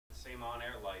Same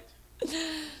on-air light. I used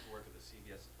to work at the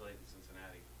CBS affiliate in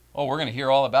Cincinnati. Oh, we're going to hear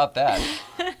all about that.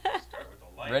 Start with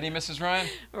the light. Ready, Mrs. Ryan?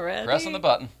 Ready? Press on the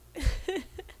button.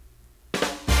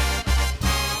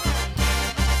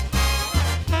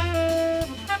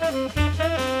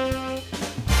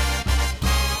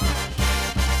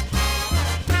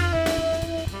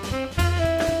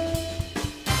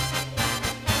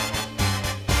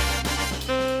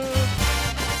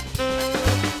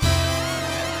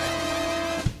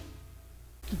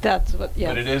 That's what, yeah.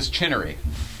 But it is Chinery.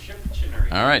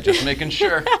 Chinery. All right, just making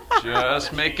sure.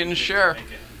 Just making sure.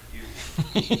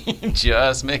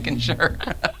 Just making sure.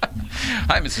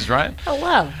 Hi, Mrs. Ryan.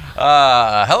 Hello.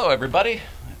 Hello, everybody.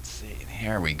 Let's see.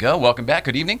 Here we go. Welcome back.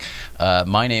 Good evening.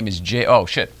 My name is Jay. Oh,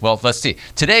 shit. Well, let's see.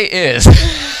 Today is...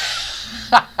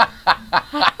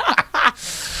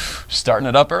 Starting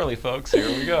it up early, folks. Here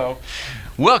we go.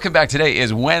 Welcome back. Today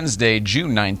is Wednesday,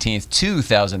 June 19th,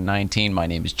 2019. My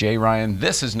name is Jay Ryan.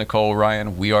 This is Nicole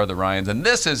Ryan. We are the Ryans, and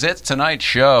this is It's Tonight's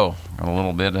Show. I'm a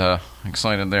little bit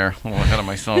excited there, a little ahead of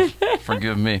myself.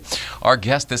 Forgive me. Our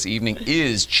guest this evening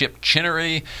is Chip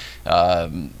Chinery.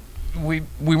 We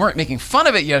weren't making fun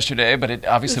of it yesterday, but it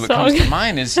obviously what comes to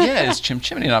mind is Chim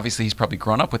Chimney, and obviously he's probably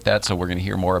grown up with that, so we're going to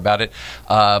hear more about it.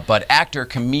 But actor,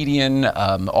 comedian,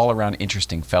 all-around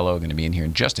interesting fellow, going to be in here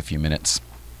in just a few minutes.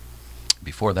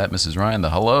 Before that, Mrs. Ryan,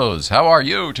 the hellos. How are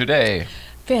you today?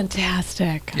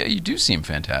 Fantastic. Yeah, you do seem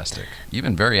fantastic. You've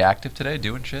been very active today,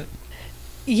 doing shit.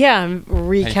 Yeah, I'm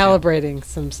recalibrating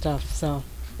some stuff, so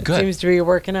it seems to be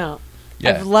working out.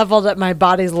 Yeah. I've leveled up, my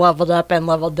body's leveled up and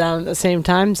leveled down at the same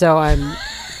time, so I'm,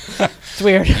 it's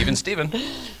weird. Even Steven.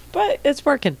 But it's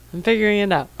working. I'm figuring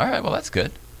it out. All right, well, that's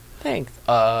good. Thanks.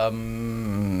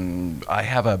 I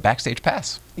have a backstage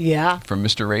pass. Yeah. From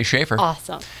Mr. Ray Shaffer.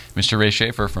 Awesome. Mr. Ray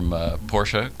Shaffer from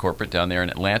Porsche Corporate down there in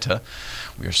Atlanta.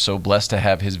 We are so blessed to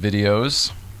have his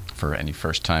videos for any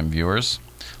first-time viewers.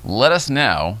 Let us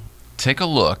now take a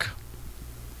look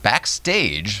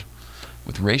backstage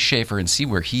with Ray Shaffer and see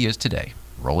where he is today.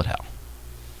 Roll it, Hal.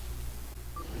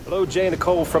 Hello, Jay and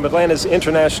Nicole from Atlanta's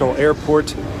International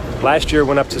Airport. Last year I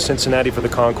went up to Cincinnati for the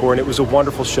Concours, and it was a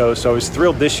wonderful show, so I was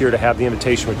thrilled this year to have the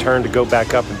invitation returned to go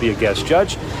back up and be a guest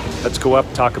judge. Let's go up,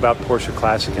 talk about Porsche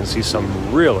Classic, and see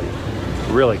some really,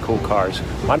 really cool cars.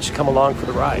 Why don't you come along for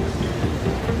the ride?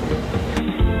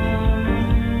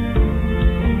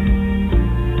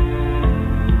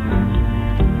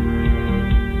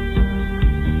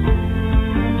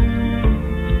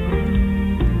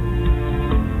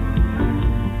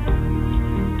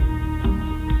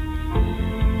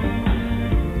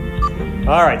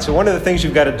 All right, so one of the things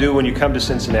you've got to do when you come to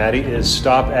Cincinnati is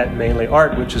stop at Mainly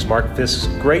Art, which is Mark Fisk's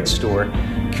great store,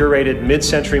 curated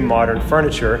mid-century modern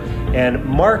furniture. And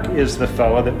Mark is the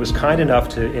fellow that was kind enough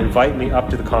to invite me up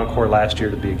to the Concours last year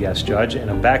to be a guest judge,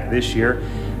 and I'm back this year.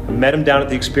 I met him down at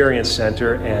the Experience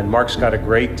Center, and Mark's got a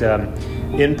great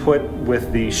input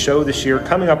with the show this year,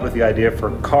 coming up with the idea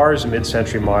for cars,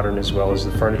 mid-century modern, as well as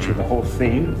the furniture, the whole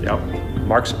theme. Yep.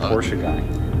 Mark's a Porsche guy.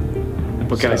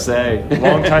 What can I say?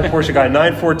 Longtime Porsche guy,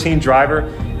 914 driver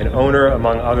and owner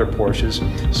among other Porsches.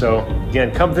 So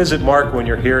again, come visit Mark when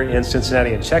you're here in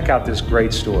Cincinnati and check out this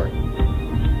great store.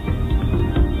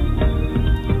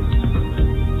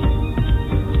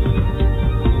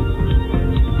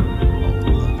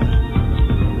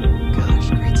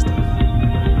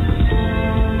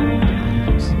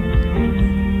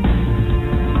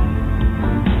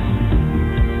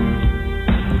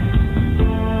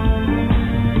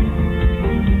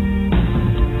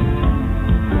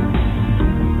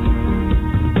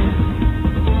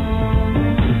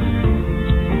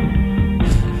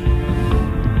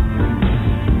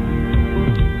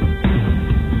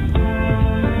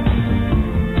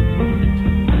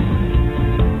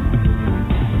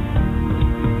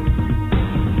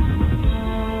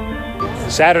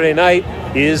 Saturday night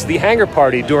is the hangar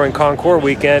party during Concours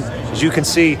weekend. As you can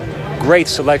see, great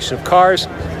selection of cars,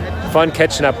 fun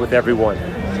catching up with everyone.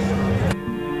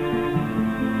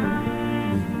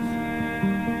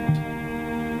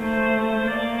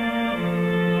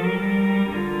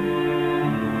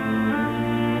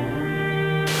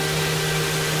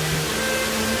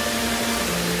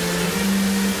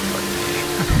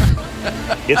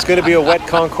 It's going to be a wet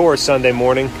Concours Sunday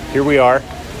morning. Here we are.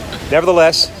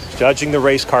 Nevertheless, judging the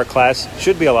race car class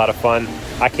should be a lot of fun.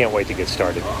 I can't wait to get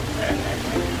started.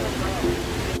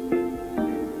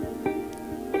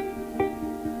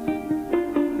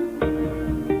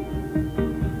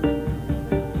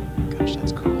 Gosh,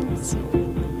 that's cool. That's so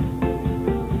cool.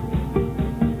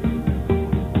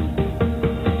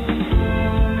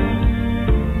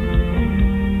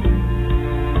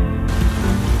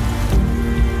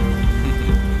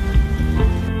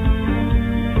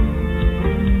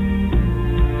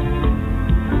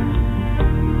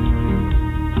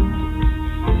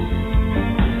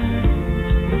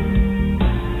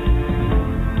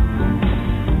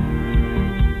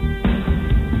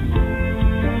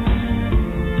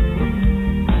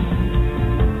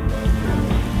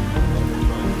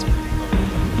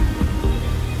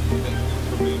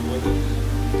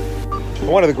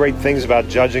 one of the great things about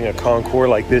judging a concours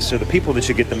like this are the people that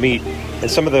you get to meet.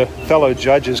 And some of the fellow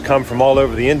judges come from all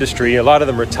over the industry. A lot of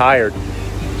them retired.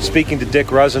 Speaking to Dick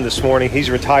Rusin this morning, he's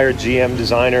a retired GM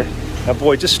designer.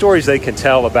 Boy, just stories they can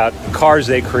tell about cars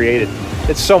they created.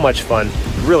 It's so much fun.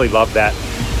 Really love that.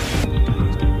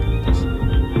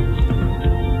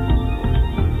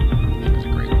 That was a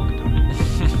great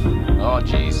one. Oh,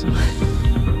 geez.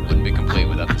 Wouldn't be complete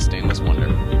without the stainless wonder.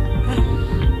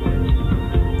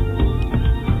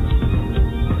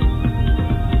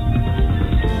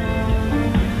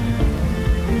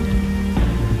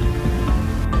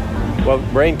 Well,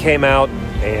 rain came out,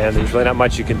 and there's really not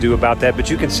much you can do about that, but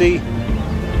you can see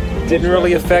it didn't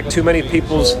really affect too many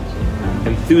people's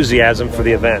enthusiasm for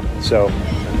the event. So,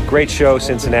 great show,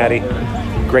 Cincinnati.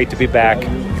 Great to be back.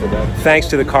 Thanks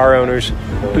to the car owners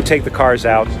who take the cars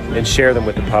out and share them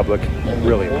with the public.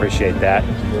 Really appreciate that.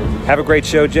 Have a great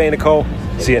show, Jay and Nicole.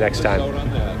 See you next time.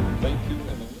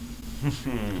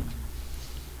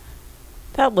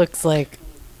 That looks like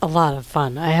a lot of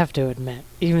fun, I have to admit,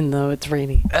 even though it's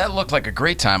rainy. That looked like a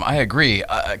great time. I agree.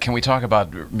 Can we talk about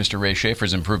Mr. Ray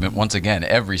Shaffer's improvement? Once again,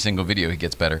 every single video he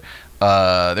gets better.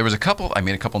 There was I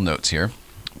made a couple notes here.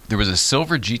 There was a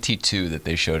silver GT2 that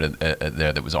they showed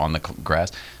there that was on the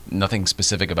grass. Nothing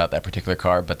specific about that particular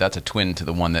car, but that's a twin to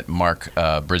the one that Mark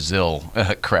Brazil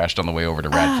crashed on the way over to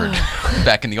Radford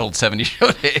back in the old 70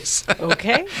 show days.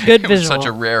 Okay, good visual. It was such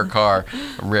a rare car,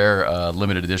 a rare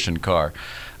limited edition car.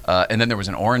 And then there was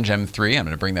an orange M3. I'm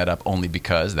going to bring that up only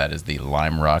because that is the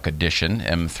Lime Rock Edition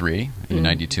M3,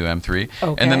 E92 M3.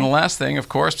 Okay. And then the last thing, of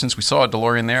course, since we saw a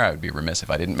DeLorean there, I would be remiss if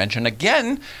I didn't mention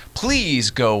again,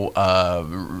 please go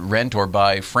rent or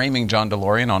buy Framing John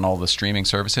DeLorean on all the streaming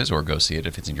services, or go see it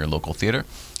if it's in your local theater.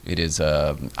 It is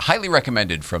highly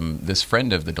recommended from this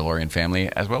friend of the DeLorean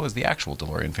family, as well as the actual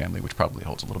DeLorean family, which probably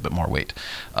holds a little bit more weight.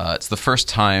 It's the first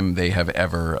time they have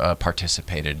ever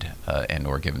participated and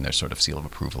or given their sort of seal of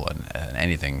approval on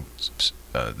anything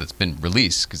that's been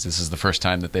released, because this is the first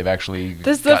time that they've actually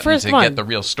gotten to get the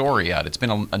real story out. It's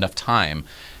been enough time,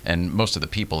 and most of the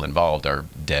people involved are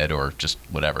dead or just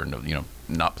whatever,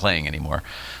 not playing anymore.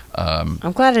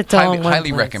 I'm glad it's all in one highly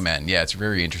place. recommend. Yeah, it's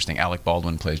very interesting. Alec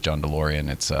Baldwin plays John DeLorean.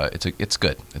 It's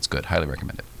good. It's good. Highly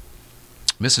recommend it.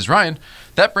 Mrs. Ryan,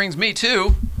 that brings me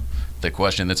to the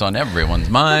question that's on everyone's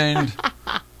mind.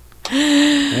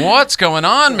 What's going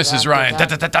on, Mrs. Ryan?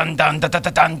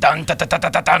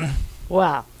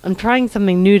 Wow, I'm trying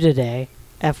something new today,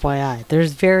 FYI.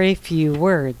 There's very few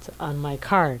words on my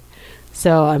card,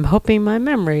 so I'm hoping my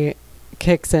memory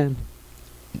kicks in.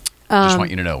 Just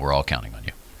want you to know we're all counting on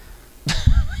you.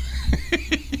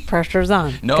 Pressure's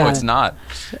on. No, it's not.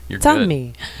 It's on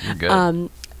me. You're good.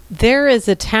 There is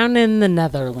a town in the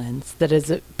Netherlands that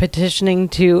is petitioning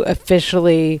to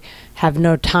officially have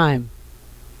no time,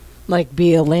 like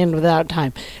be a land without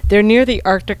time. They're near the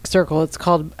Arctic Circle. It's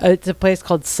a place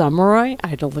called Summeroy. I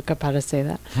had to look up how to say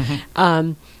that.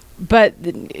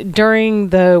 But during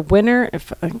the winter,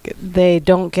 if they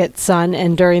don't get sun,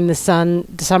 and during the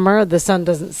summer, the sun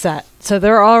doesn't set. So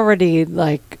they're already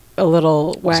like a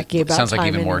little wacky about sounds like time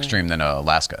even more anyway. extreme than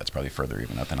Alaska. It's probably further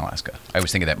even up than Alaska. I always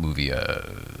think of that movie I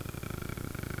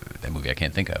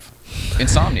can't think of.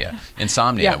 Insomnia,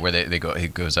 yeah. Where he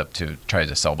goes up to try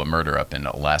to solve a murder up in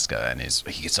Alaska, and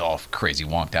he gets all crazy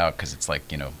wonked out because it's like,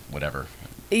 whatever.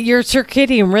 Your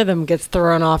circadian rhythm gets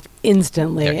thrown off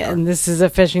instantly, and this is a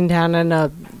fishing town and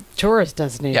a tourist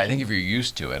destination. Yeah, I think if you're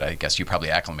used to it, I guess you probably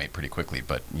acclimate pretty quickly.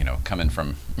 But coming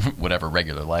from whatever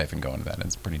regular life and going to that,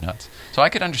 it's pretty nuts. So I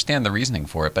could understand the reasoning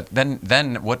for it. But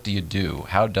then what do you do?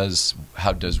 How does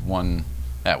one?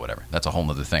 Whatever. That's a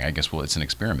whole other thing. I guess it's an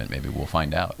experiment. Maybe we'll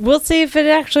find out. We'll see if it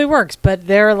actually works. But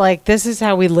they're like, this is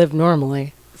how we live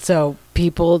normally. So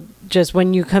people just,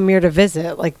 when you come here to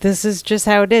visit, like, this is just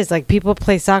how it is. Like, people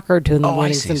play soccer to in the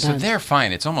morning sometimes. So they're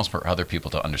fine. It's almost for other people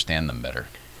to understand them better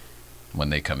when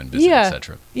they come and visit,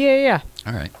 etc. Yeah.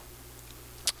 All right.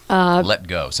 Let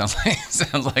go. Sounds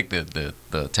like the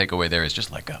takeaway there is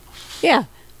just let go. Yeah.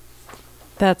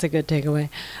 That's a good takeaway.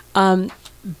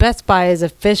 Best Buy is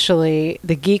officially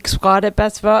the Geek Squad at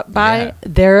Best Buy. Yeah.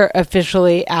 They're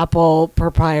officially Apple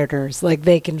proprietors. Like,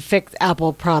 they can fix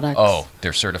Apple products. Oh,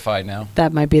 they're certified now?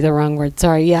 That might be the wrong word.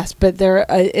 Sorry. Yes, but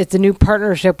it's a new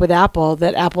partnership with Apple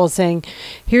that Apple is saying,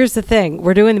 here's the thing.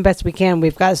 We're doing the best we can.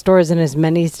 We've got stores in as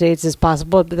many states as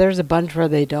possible, but there's a bunch where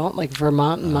they don't, like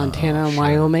Vermont and Montana and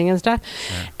Wyoming and stuff.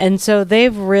 Sure. And so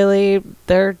they're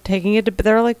taking it to,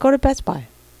 they're like, go to Best Buy.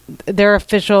 They're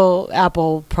official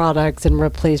Apple products and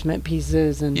replacement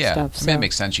pieces and stuff. So. I mean, it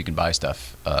makes sense. You can buy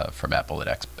stuff from Apple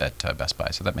at Best Buy,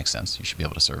 so that makes sense. You should be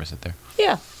able to service it there.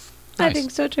 Yeah, nice. I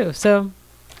think so too. So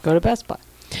go to Best Buy.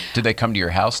 Did they come to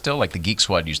your house still? Like the Geek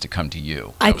Squad used to come to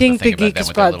you. I That was think the thing about Geek them with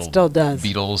Squad their little still does.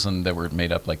 Beetles and that were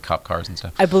made up like cop cars and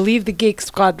stuff. I believe the Geek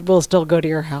Squad will still go to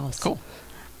your house. Cool.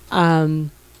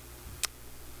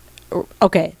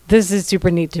 Okay, this is super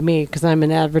neat to me because I'm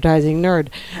an advertising nerd.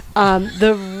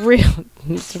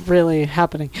 It's really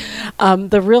happening.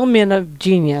 The Real Men of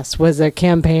Genius was a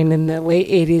campaign in the late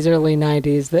 80s, early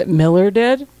 90s that Miller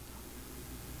did.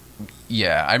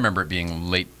 Yeah, I remember it being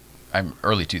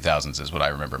early 2000s is what I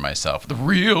remember myself. The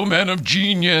Real Men of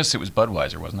Genius. It was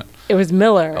Budweiser, wasn't it? It was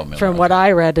Miller, Oh, Miller, from what okay.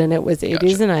 I read, and it was 80s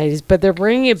Gotcha. and 90s. But they're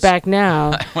bringing it back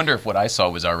now. I wonder if what I saw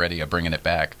was already a bringing it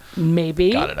back.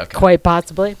 Maybe. Got it, okay. Quite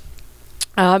possibly.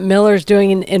 Miller's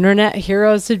doing an Internet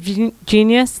Heroes of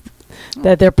Genius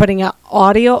that they're putting out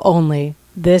audio only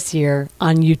this year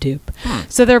on YouTube.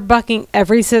 So they're bucking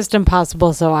every system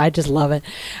possible, so I just love it.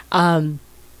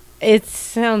 It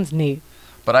sounds neat.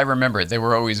 But I remember it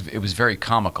was very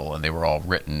comical, and they were all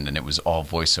written, and it was all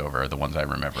voiceover, the ones I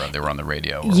remember. They were on the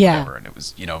radio or whatever, and it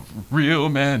was, Real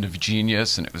Men of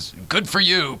Genius, and it was good for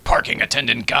you, parking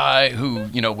attendant guy who,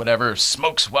 whatever,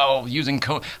 smokes while using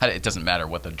it doesn't matter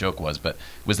what the joke was, but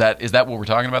is that what we're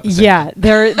talking about? Yeah,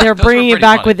 they're Those bringing were it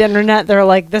back pretty with internet. They're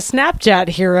like the Snapchat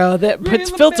hero that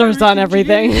puts Real filters Men on of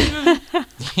everything.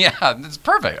 Yeah, it's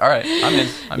perfect. All right, I'm in.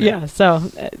 Yeah, so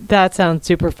that sounds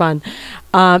super fun.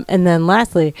 And then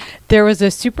lastly, there was a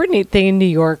super neat thing in New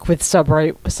York with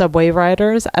subway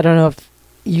riders. I don't know if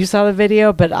you saw the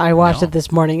video, but I watched it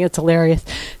this morning. It's hilarious.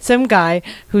 Some guy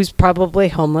who's probably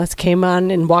homeless came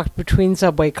on and walked between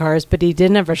subway cars, but he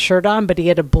didn't have a shirt on, but he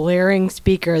had a blaring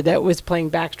speaker that was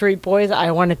playing Backstreet Boys,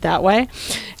 I Want It That Way.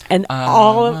 And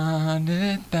and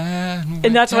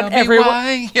that's what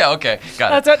everyone Yeah, okay,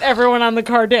 got That's it. what everyone on the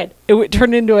car did. It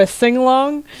turned into a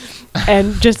sing-along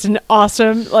and just an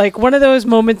awesome, like one of those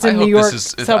moments in New York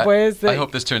subways. I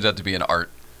hope this turns out to be an art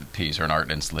piece or an art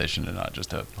installation and not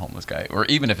just a homeless guy. Or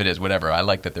even if it is, whatever. I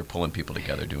like that they're pulling people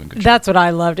together doing good shit. That's what I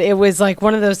loved. It was like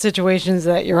one of those situations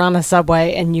that you're on a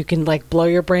subway and you can like blow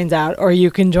your brains out or you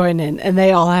can join in. And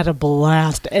they all had a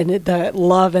blast. And the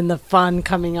love and the fun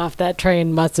coming off that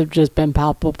train must have just been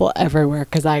palpable everywhere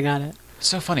because I got it.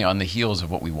 So funny, on the heels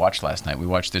of what we watched last night,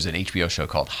 there's an HBO show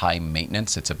called High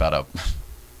Maintenance. It's about a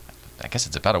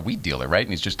weed dealer, right? And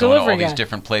he's just going to all these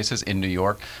different places in New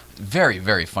York. Very,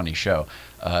 very funny show.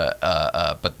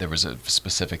 But there was a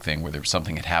specific thing where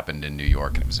something had happened in New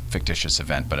York, and it was a fictitious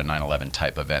event, but a 9/11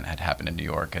 type event had happened in New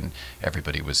York, and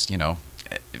everybody was,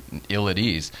 ill at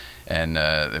ease. And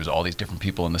there was all these different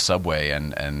people in the subway,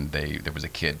 and there was a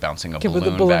kid bouncing a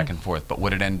balloon back and forth. But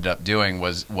what it ended up doing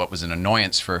was what was an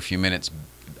annoyance for a few minutes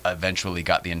eventually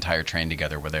got the entire train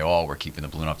together where they all were keeping the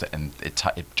balloon up, and it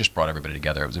just brought everybody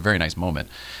together. It was a very nice moment,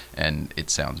 and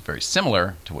it sounds very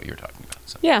similar to what you're talking about.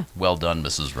 So, yeah. Well done,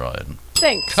 Mrs. Ryan.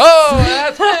 Thanks. Oh,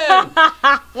 that's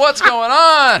him! What's going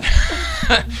on?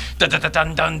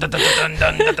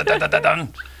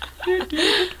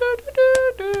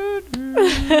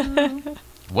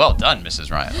 Well done,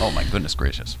 Mrs. Ryan. Oh my goodness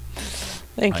gracious!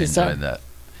 Thank you, I sir. enjoyed that.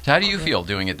 How do you feel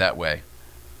doing it that way?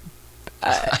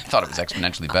 I thought it was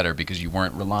exponentially better because you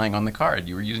weren't relying on the card.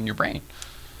 You were using your brain.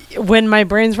 When my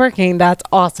brain's working, that's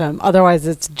awesome. Otherwise,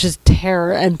 it's just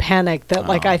terror and panic that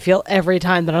like I feel every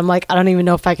time that I'm like, I don't even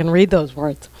know if I can read those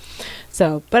words.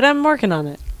 So, but I'm working on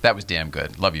it. That was damn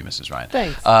good. Love you, Mrs. Ryan.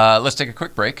 Thanks. Let's take a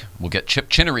quick break. We'll get Chip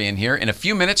Chinery in here in a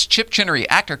few minutes. Chip Chinery,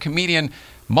 actor, comedian,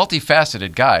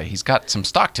 multifaceted guy. He's got some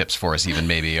stock tips for us even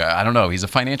maybe. I don't know. He's a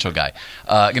financial guy.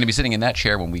 Going to be sitting in that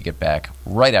chair when we get back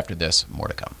right after this. More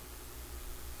to come.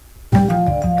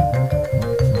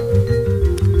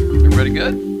 Everybody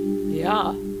good?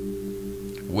 Yeah.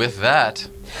 With that,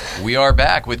 we are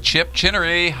back with Chip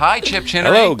Chinery. Hi, Chip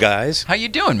Chinery. Hello, guys. How you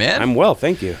doing, man? I'm well,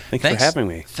 thank you. Thanks for having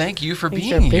me. Thank you for Thanks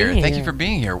being for here. being Thank here. you for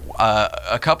being here.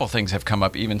 A couple things have come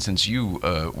up even since you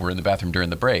were in the bathroom during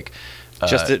the break. This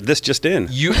just in. This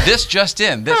just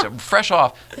in. This fresh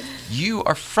off. You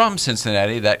are from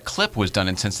Cincinnati. That clip was done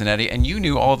in Cincinnati, and you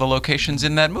knew all the locations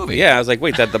in that movie. Yeah, I was like,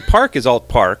 wait, the park is Alt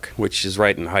Park, which is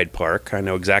right in Hyde Park. I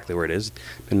know exactly where it is.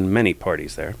 Been many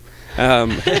parties there.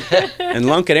 And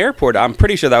Lunken Airport, I'm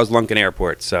pretty sure that was Lunken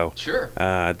Airport. So Sure.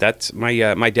 that's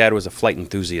my dad was a flight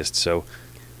enthusiast, so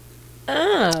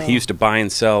he used to buy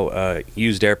and sell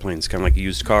used airplanes, kind of like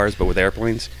used cars, but with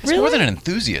airplanes. It's more than an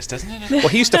enthusiast, isn't it? Well,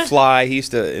 he used to fly. He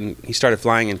started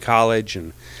flying in college,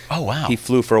 and Oh wow. he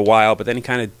flew for a while, but then he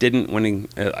kind of didn't when he.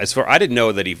 I didn't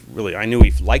know that I knew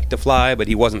he liked to fly, but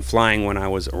he wasn't flying when I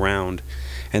was around.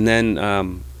 And then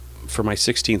for my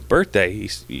 16th birthday,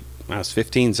 I was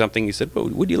 15 something. He said, well,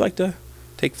 "Would you like to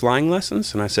take flying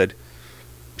lessons?" And I said,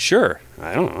 "Sure."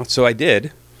 I don't know. So I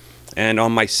did, and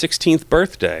on my 16th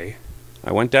birthday,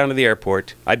 I went down to the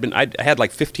airport. I had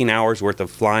like 15 hours worth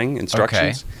of flying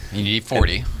instructions. Okay. You need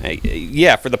 40.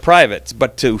 Yeah, for the privates,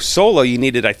 but to solo you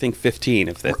needed I think 15.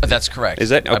 If that's correct. Is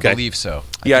that okay? I believe so.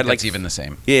 Yeah, I think that's even the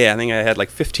same. Yeah, I think I had like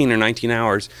 15 or 19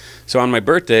 hours. So on my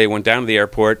birthday, went down to the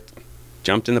airport,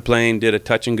 jumped in the plane, did a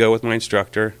touch and go with my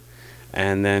instructor,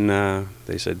 and then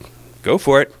they said, "Go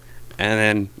for it." And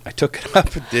then I took it up,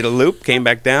 did a loop, came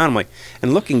back down. I'm like,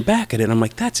 and looking back at it, I'm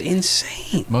like, that's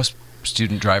insane. Most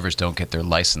student drivers don't get their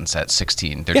license at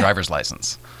 16, their driver's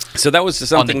license. So that was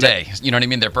something on the day, you know what I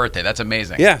mean? Their birthday. That's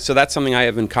amazing. Yeah, so that's something I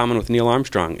have in common with Neil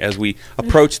Armstrong. As we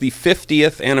approach the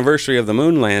 50th anniversary of the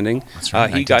moon landing, that's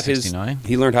right, he got his.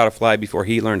 He learned how to fly before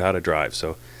he learned how to drive.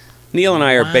 So Neil and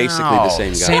I are basically the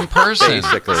same guy. Same person.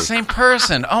 Basically. Same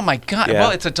person. Oh my God. Yeah.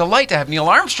 Well, it's a delight to have Neil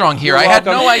Armstrong here. You're I had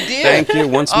welcome. no idea. Thank you.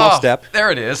 One small step.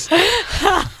 There it is.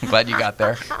 I'm glad you got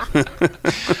there.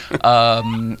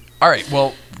 All right.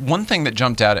 Well, one thing that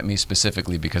jumped out at me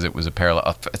specifically because it was a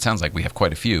parallel. It sounds like we have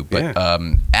quite a few. But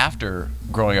after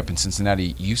growing up in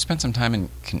Cincinnati, you spent some time in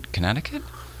Connecticut?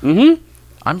 Mm-hmm.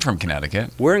 I'm from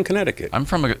Connecticut. We're in Connecticut. I'm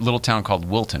from a little town called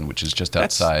Wilton, which is just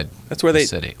outside the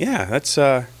city. Yeah, that's...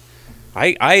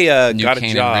 I got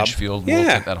a job. Ridgefield,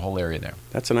 Wilton, that whole area there.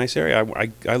 That's a nice area.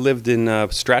 I lived in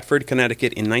Stratford,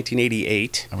 Connecticut in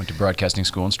 1988. I went to broadcasting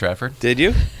school in Stratford. Did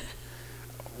you?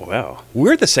 Well,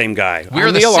 we're the same guy. We're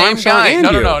the Neil same Armstrong guy.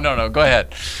 and you. No. Go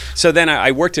ahead. So then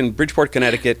I worked in Bridgeport,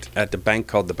 Connecticut at the bank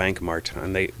called the Bank Mart,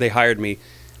 and they hired me.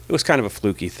 It was kind of a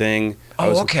fluky thing.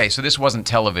 Okay. So this wasn't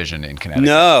television in Connecticut.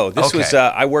 No, this was.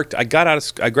 I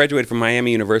graduated from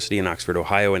Miami University in Oxford,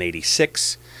 Ohio, in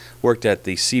 '86. Worked at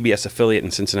the CBS affiliate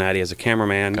in Cincinnati as a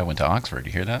cameraman. I went to Oxford.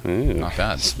 You hear that? Ooh, not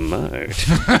bad. Smart.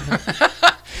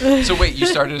 So wait, you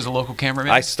started as a local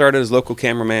cameraman? I started as local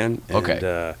cameraman. And,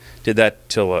 okay. Did that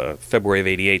till February of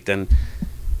 '88. Then,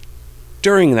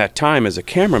 during that time as a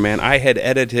cameraman, I had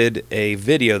edited a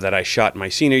video that I shot my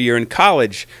senior year in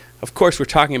college. Of course, we're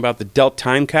talking about the Delt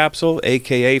Time Capsule,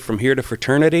 a.k.a. From Here to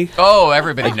Fraternity. Oh,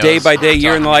 everybody knows. A day-by-day,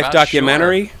 year-in-the-life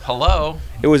documentary. Sure. Hello.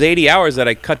 It was 80 hours that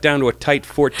I cut down to a tight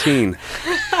 14.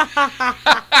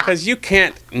 Because you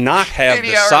can't not have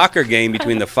the soccer game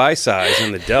between the Phi Psis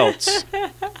and the Delts.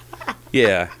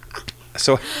 Yeah.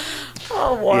 So...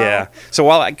 Oh, wow. Yeah. So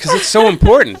because it's so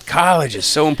important, college is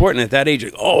so important at that age.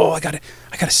 Like, I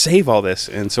gotta save all this.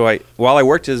 And so while I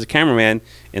worked as a cameraman,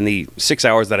 in the 6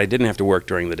 hours that I didn't have to work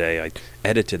during the day, I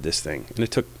edited this thing, and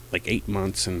it took like 8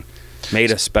 months and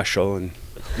made a special. And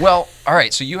well, all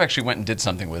right. So you actually went and did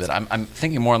something with it. I'm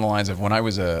thinking more on the lines of when I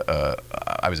was a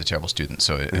terrible student.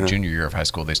 So in junior year of high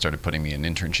school, they started putting me in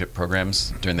internship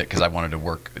programs doing that because I wanted to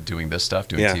work doing this stuff,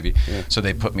 doing TV. Yeah. So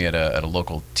they put me at a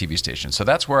local TV station. So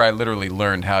that's where I literally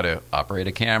learned how to operate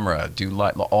a camera, do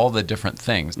all the different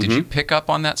things. Did you pick up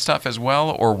on that stuff as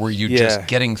well, or were you just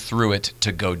getting through it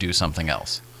to go do something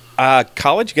else?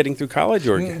 College, getting through college,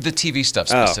 or the TV stuff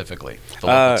specifically, the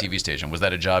local TV station. Was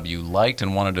that a job you liked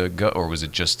and wanted to go, or was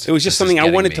it just? It was just something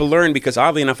I wanted to learn because,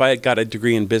 oddly enough, I had got a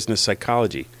degree in business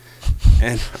psychology,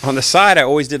 and on the side, I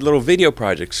always did little video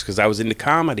projects because I was into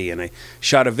comedy and I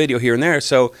shot a video here and there.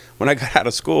 So when I got out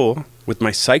of school with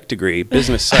my psych degree,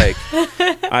 business psych,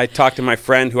 I talked to my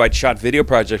friend who I'd shot video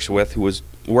projects with, who was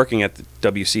working at the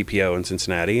WCPO in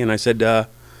Cincinnati, and I said,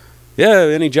 "Yeah,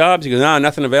 any jobs?" He goes, "No,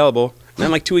 nothing available." And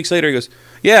then like 2 weeks later, he goes,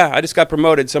 "Yeah, I just got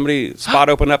promoted. Spot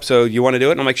opened up, so you want to do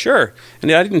it?" And I'm like, "Sure."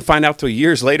 And I didn't find out till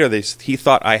years later he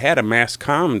thought I had a mass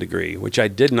comm degree, which I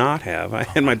did not have. I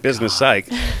had my business psych.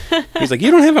 He's like, "You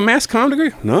don't have a mass comm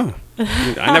degree?" No.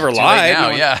 I never lied. Now,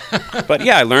 yeah. But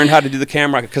yeah, I learned how to do the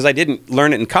camera because I didn't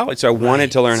learn it in college, so I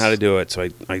wanted to learn how to do it. So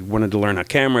I wanted to learn how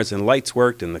cameras and lights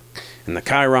worked and the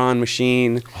Chiron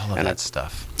machine. All of that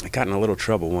stuff. I got in a little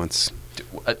trouble once.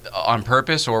 On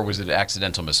purpose, or was it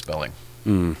accidental misspelling?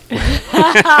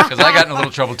 Because I got in a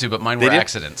little trouble too, but mine were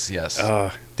accidents. Yes.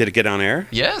 Did it get on air?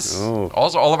 Yes. Oh.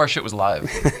 Also, all of our shit was live,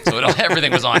 so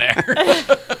everything was on air.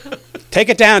 Take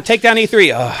it down. Take down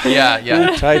E3. Oh.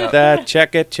 Yeah. Type that.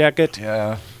 Check it.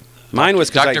 Yeah. Mine was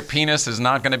because Dr. Penis is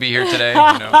not going to be here today.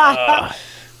 You know.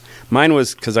 Mine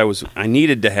was because I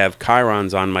needed to have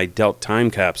Chirons on my Delt Time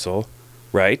Capsule.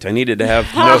 Right, I needed to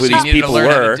know who these people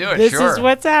were. This is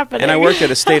what's happening. And I worked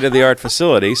at a state-of-the-art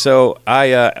facility, so I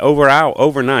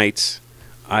overnights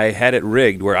I had it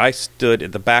rigged where I stood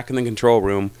at the back in the control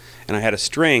room, and I had a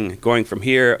string going from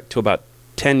here to about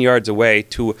 10 yards away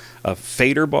to a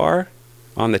fader bar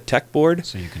on the tech board.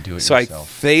 So you can do it yourself. So I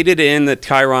faded in the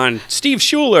Chiron, Steve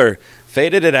Schuler,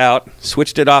 faded it out,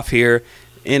 switched it off here,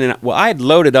 in and out. Well, I had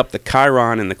loaded up the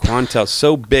Chiron and the Quantel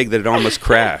so big that it almost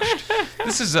crashed.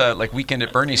 This is like Weekend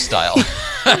at Bernie's style.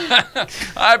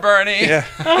 Hi, Bernie.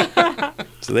 Yeah.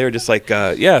 So they were just like,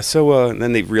 yeah. So and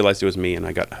then they realized it was me, and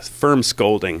I got a firm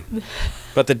scolding.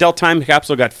 But the Dell time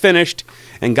capsule got finished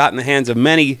and got in the hands of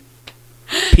many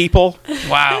people.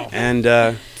 Wow.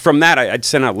 And from that, I'd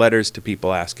send out letters to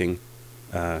people asking,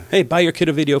 hey, buy your kid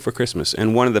a video for Christmas.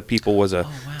 And one of the people was the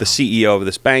CEO of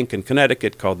this bank in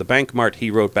Connecticut called the Bank Mart. He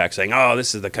wrote back saying, oh,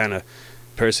 this is the kind of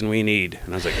person we need.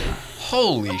 And I was like,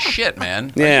 holy shit,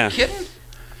 man. Yeah. Are you kidding?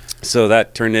 So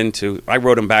that turned into, I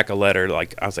wrote him back a letter.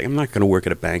 Like, I was like, I'm not going to work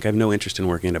at a bank. I have no interest in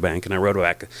working at a bank. And I wrote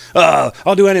back,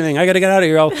 I'll do anything. I got to get out of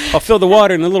here. I'll fill the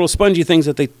water in the little spongy things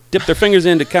that they dip their fingers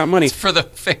in to count money. It's for the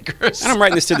fingers. And I'm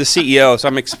writing this to the CEO. So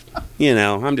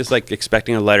I'm just like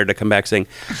expecting a letter to come back saying,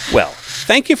 well,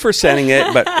 thank you for sending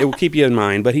it, but it will keep you in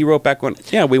mind. But he wrote back,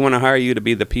 yeah, we want to hire you to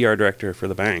be the PR director for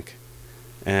the bank.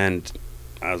 And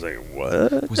I was like,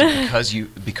 what? Was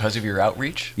it because of your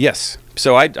outreach? Yes.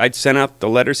 So I'd sent out the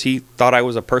letters. He thought I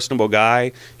was a personable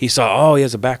guy. He saw, he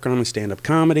has a background in stand-up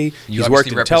comedy. You He's worked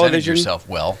in represented television. yourself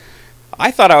well. I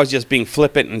thought I was just being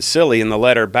flippant and silly in the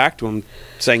letter back to him,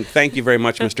 saying, thank you very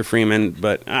much, Mr. Freeman.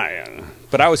 But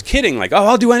I was kidding, like,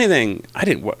 I'll do anything.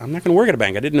 I'm not going to work at a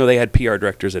bank. I didn't know they had PR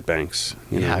directors at banks.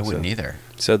 I wouldn't either.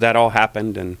 So that all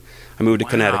happened, and I moved to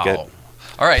Connecticut.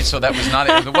 All right, so that was not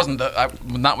it. Wasn't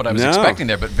not what I was expecting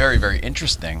there, but very, very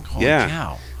interesting. Holy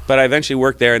cow! But I eventually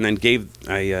worked there, and then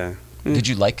Did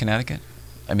you like Connecticut?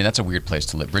 I mean, that's a weird place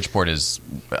to live. Bridgeport is,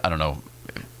 I don't know.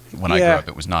 When I grew up,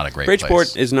 it was not a great place.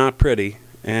 Bridgeport is not pretty,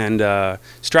 and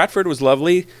Stratford was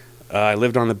lovely. I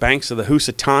lived on the banks of the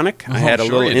Housatonic. I had a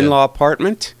little in-law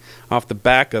apartment off the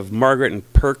back of Margaret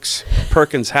and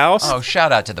Perkins' house. Oh,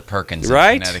 shout out to the Perkins in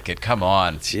Connecticut. Come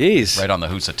on. Jeez. Right on the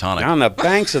Housatonic. On the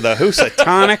banks of the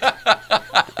Housatonic.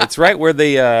 It's right where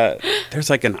there's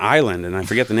like an island, and I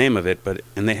forget the name of it,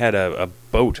 and they had a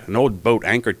boat, an old boat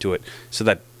anchored to it, so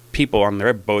that people on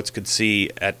their boats could see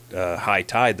at high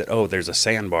tide that, there's a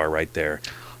sandbar right there.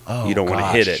 Oh, you don't want to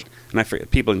hit it. And I forget,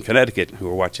 people in Connecticut who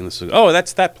were watching this,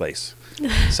 that's that place.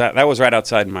 So that was right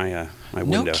outside my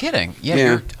window. No kidding.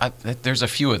 Yeah. There's a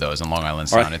few of those in Long Island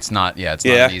Sound. Right. It's not. Yeah, it's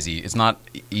not easy. It's not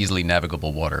easily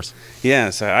navigable waters. Yeah.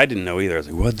 So I didn't know either. I was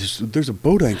like, "What? There's a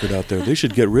boat anchored out there. They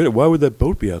should get rid of. Why would that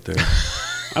boat be out there?"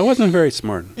 I wasn't very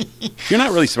smart. You're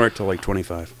not really smart till like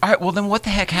 25. All right. Well, then what the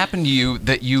heck happened to you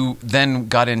that you then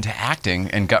got into acting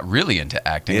and got really into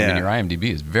acting? Yeah. I mean, your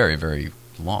IMDb is very, very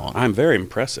long. I'm very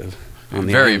impressive.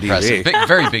 Very impressive.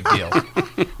 Very big deal.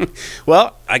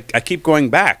 Well, I keep going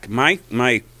back. My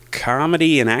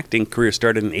comedy and acting career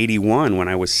started in '81 when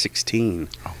I was 16.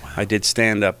 Oh, wow. I did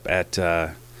stand up at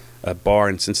a bar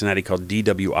in Cincinnati called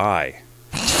DWI,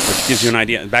 which gives you an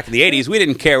idea. Back in the '80s, we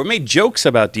didn't care. We made jokes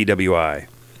about DWI.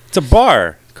 It's a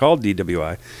bar called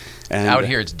DWI. And out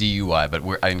here, it's DUI, but in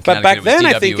but Connecticut, back it was then,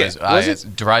 DW I think it's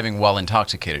driving while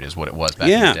intoxicated is what it was back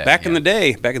in the day. Back in the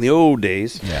day, back in the old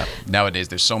days. Yeah. Nowadays,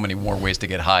 there's so many more ways to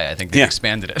get high. I think they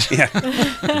expanded it. Yeah,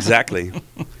 exactly.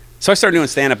 So I started doing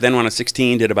stand-up then when I was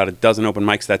 16, did about a dozen open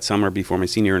mics that summer before my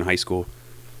senior year in high school.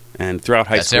 And throughout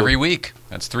high school... That's every week.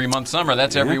 That's 3-month summer.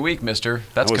 That's every week, mister.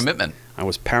 That's commitment. I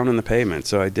was pounding the pavement.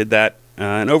 So I did that.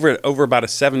 And over about a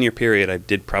 7-year period, I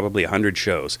did probably 100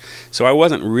 shows. So I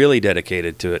wasn't really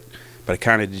dedicated to it. But I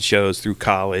kind of did shows through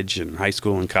college and high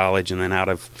school and college, and then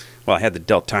I had the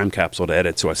Delt time capsule to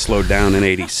edit, so I slowed down in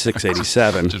 86,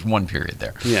 87. Just one period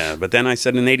there. Yeah, but then I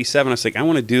said in 87, I was like, I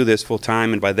want to do this full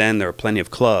time, and by then there were plenty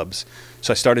of clubs.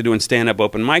 So I started doing stand-up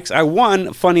open mics. I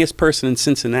won Funniest Person in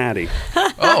Cincinnati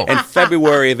in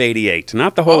February of 88.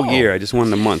 Not the whole year, I just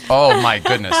won the month. Oh, my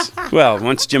goodness. Well,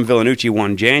 once Jim Villanucci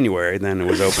won January, then it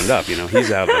was opened up.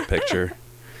 He's out of the picture.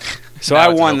 So I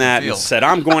won that and said,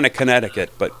 I'm going to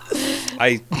Connecticut, but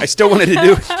I still wanted to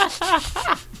do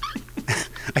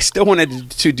I still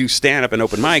wanted to do stand-up and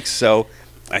open mics, so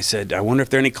I said, I wonder if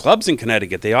there are any clubs in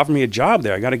Connecticut. They offered me a job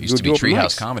there. I got to go do open mics.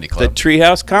 Treehouse Comedy Club. The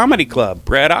Treehouse Comedy Club,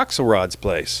 Brad Axelrod's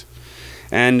place.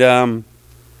 And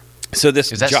so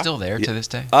this is that still there to this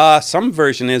day? Some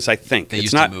version is, I think. They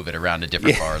used to move it around to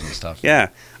different bars and stuff. Yeah.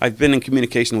 I've been in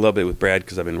communication a little bit with Brad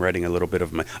because I've been writing a little bit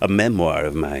of a memoir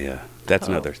of my that's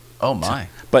another. Oh my!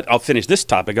 But I'll finish this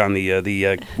topic on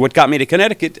the what got me to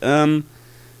Connecticut.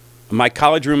 My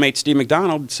college roommate Steve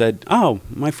McDonald said, "Oh,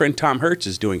 my friend Tom Hertz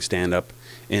is doing stand up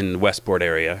in the Westport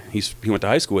area. He went to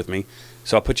high school with me,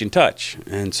 so I'll put you in touch."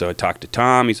 And so I talked to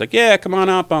Tom. He's like, "Yeah, come on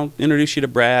up. I'll introduce you to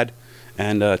Brad."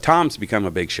 And Tom's become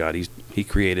a big shot. He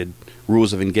created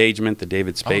Rules of Engagement, the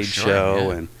David Spade show,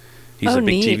 and he's a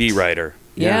big TV writer.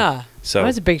 Yeah. So that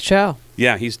was a big show.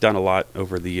 Yeah, he's done a lot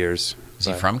over the years. Is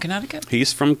he from Connecticut?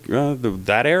 He's from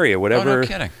that area, whatever. Oh, no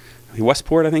kidding.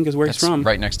 Westport, I think, is where That's he's from.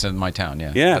 right next to my town.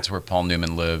 Yeah. Yeah. That's where Paul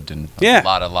Newman lived, and Yeah.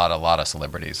 a lot of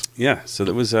celebrities. Yeah, so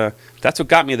that was that's what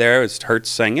got me there. It Hertz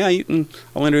saying, "Yeah,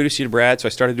 I'll introduce you to Brad." So I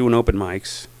started doing open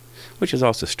mics, which is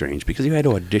also strange because you had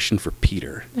to audition for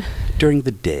Peter during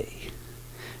the day.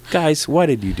 Guys, why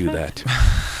did you do that?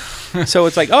 So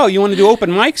it's like, oh, you want to do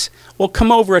open mics? Well,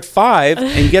 come over at 5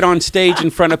 and get on stage in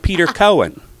front of Peter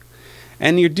Cohen.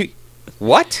 And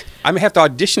what? I'm gonna have to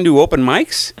audition to do open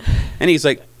mics? And he's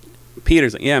like,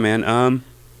 Peter's like, yeah, man.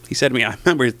 He said to me, I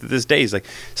remember to this day, he's like,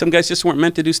 some guys just weren't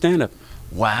meant to do stand-up.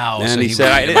 Wow. And so he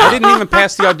said, I didn't even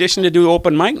pass the audition to do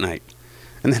open mic night.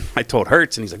 And then I told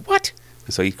Hertz, and he's like, what?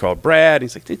 And so he called Brad, and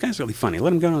he's like, this guy's really funny.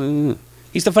 Let him go.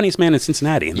 He's the funniest man in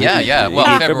Cincinnati. And Yeah.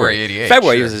 Well, February '88.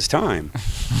 February sure. was his time.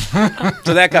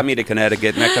 So that got me to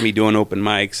Connecticut, and that got me doing open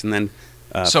mics, and then...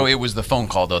 So it was the phone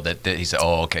call, though, that he said,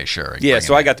 oh, okay, sure. Yeah, Bring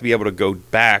so him I in. got to be able to go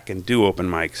back and do open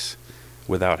mics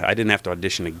without... I didn't have to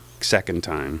audition a second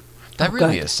time. That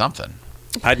really is something.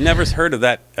 I'd never heard of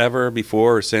that ever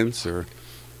before or since, or...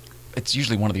 It's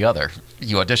usually one or the other.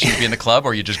 You audition to be in the club,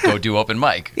 or you just go do open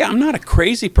mic. Yeah, I'm not a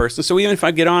crazy person, so even if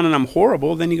I get on and I'm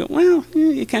horrible, then you go, well,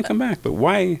 you can't come back. But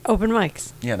why? Open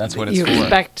mics. Yeah, that's what it's You for.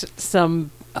 expect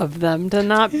some of them to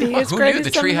not be Well, as who great knew as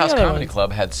the some of Treehouse other Comedy ones.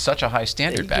 Club had such a high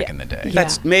standard back in the day? Yeah.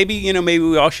 That's maybe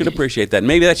we all should appreciate that.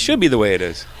 Maybe that should be the way it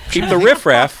is. Keep the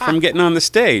riffraff from getting on the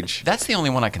stage. That's the only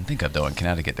one I can think of, though, in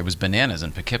Connecticut. There was Bananas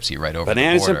in Poughkeepsie right over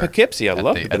Bananas the in border. Poughkeepsie. I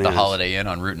love At the Bananas. Holiday Inn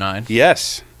on Route 9.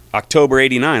 Yes, October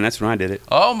 '89. That's when I did it.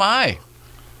 Oh, my.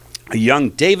 A young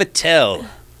David Tell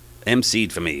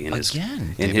emceed for me in Again,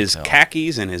 in David his Tell.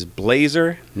 khakis and his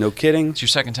blazer. No kidding. It's your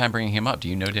second time bringing him up. Do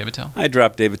you know David Tell? I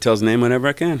drop David Tell's name whenever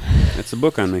I can. That's the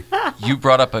book on me. You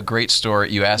brought up a great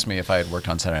story. You asked me if I had worked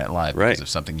on Saturday Night Live Right. because of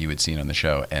something you had seen on the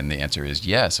show, and the answer is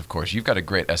yes, of course. You've got a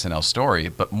great SNL story,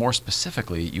 but more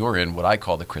specifically, you're in what I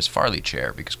call the Chris Farley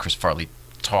chair because Chris Farley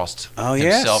tossed Oh,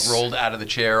 himself, yes. rolled out of the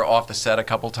chair off the set a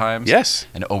couple times. Yes.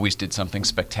 And always did something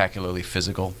spectacularly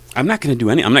physical. I'm not going to do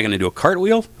I'm not going to do a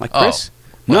cartwheel like Oh, Chris.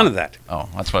 well. None of that. Oh,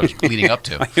 that's what I was leading up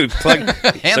to. I would plug. So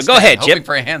Handstand, go ahead, hoping Chip.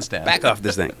 for a handstand. Back off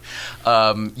this thing.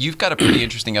 You've got a pretty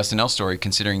interesting SNL story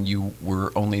considering you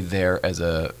were only there as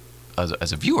a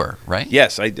viewer, right?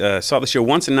 Yes, I saw the show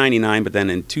once in '99, but then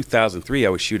in 2003 I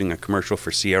was shooting a commercial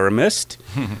for Sierra Mist.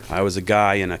 I was a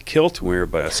guy in a kilt. We were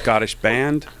a Scottish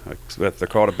band. They're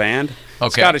called a band.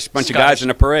 Okay. Bunch of guys Scottish. in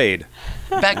a parade.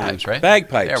 Bagpipes, right?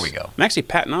 Bagpipes. There we go. And actually,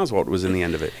 Patton Oswalt was in the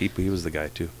end of it. He was the guy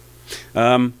too.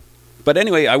 But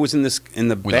anyway, I was in the We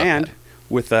love band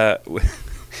with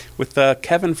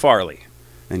Kevin Farley,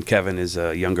 and Kevin is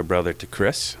a younger brother to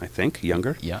Chris, I think,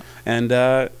 younger. Yeah. And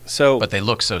so, But they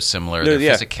look so similar. They're- Their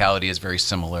yeah. physicality is very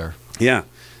similar. yeah,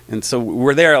 and so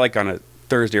we're there like on a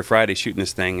Thursday or Friday shooting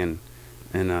this thing, and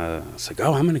it's like,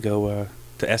 oh, I'm gonna go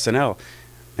to SNL,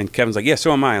 and Kevin's like, yeah,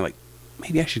 so am I. I'm like,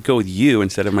 maybe I should go with you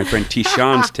instead of my friend T.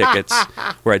 Sean's tickets,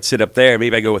 where I'd sit up there.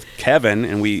 Maybe I go with Kevin,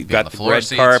 and we on got the the floor red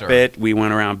seats, carpet. We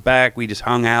went around back. We just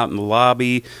hung out in the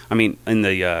lobby. I mean, in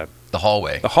the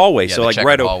hallway. the hallway. Yeah, So the like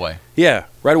checkered hallway. Yeah,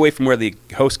 right away from where the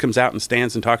host comes out and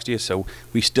stands and talks to you. So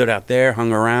we stood out there,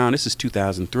 hung around. This is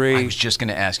 2003. I was just going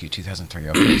to ask you, 2003.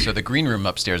 Okay, so the green room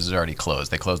upstairs is already closed.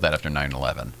 They closed that after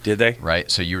 9/11. Did they? Right,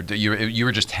 so you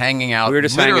were just hanging out. We were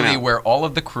just literally hanging out. where all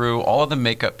of the crew, all of the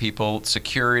makeup people,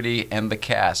 security, and the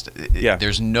cast. Yeah.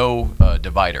 There's no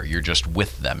divider. You're just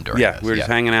with them during Yeah, this. we were just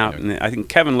hanging out, and I think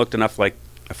Kevin looked enough like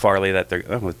Farley that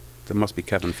that must be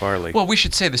Kevin Farley. Well, we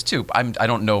should say this too. I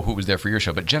don't know who was there for your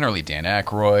show, but generally Dan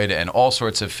Aykroyd and all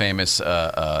sorts of famous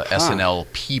SNL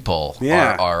people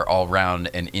Yeah. are all around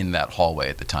and in that hallway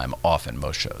at the time. Often,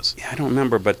 most shows. Yeah, I don't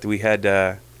remember, but we had.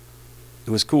 It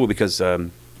was cool because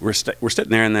we're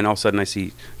sitting there, and then all of a sudden I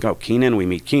see Keenan. We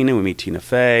meet Keenan. We meet Tina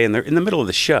Fey, and they're in the middle of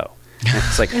the show. And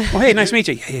it's like, oh hey, nice to meet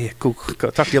you. Yeah, cool.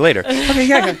 Talk to you later. Okay,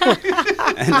 yeah, cool.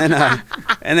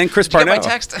 And then Chris Did you get Parnell. my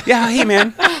text? Yeah, hey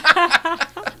man.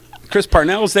 Chris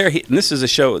Parnell's there, and this is a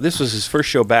show. This was his first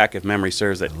show back, if memory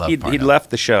serves. That love he'd Parnell. left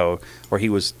the show, or he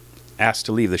was asked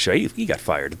to leave the show. He got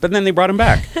fired, but then they brought him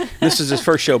back. This is his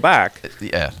first show back.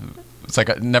 Yeah, it's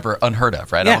like never unheard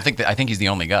of, right? Yeah. I think he's the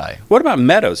only guy. What about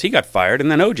Meadows? He got fired, and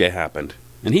then OJ happened,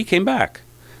 and he came back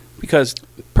because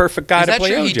perfect guy Is to that play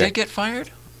true? OJ. He did get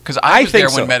fired? Because I I was think there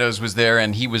when so. Meadows was there,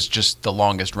 and he was just the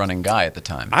longest running guy at the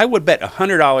time. I would bet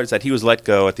 $100 that he was let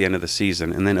go at the end of the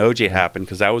season, and then OJ happened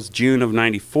because that was June of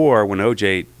 '94 when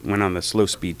OJ went on the slow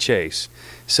speed chase.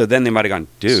 So then they might have gone,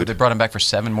 dude. So they brought him back for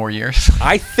 7 more years.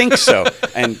 I think so,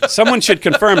 and someone should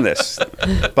confirm this.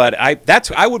 But I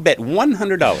would bet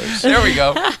 $100. There we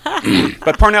go.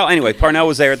 But Parnell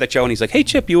was there at that show, and he's like, "Hey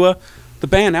Chip, the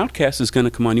band Outcast is going to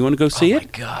come on. You want to go see Oh it?"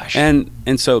 my gosh. And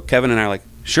so Kevin and I are like,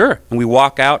 Sure. And we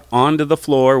walk out onto the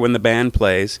floor when the band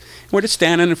plays. And we're just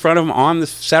standing in front of them on the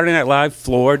Saturday Night Live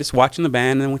floor, just watching the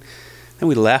band. And then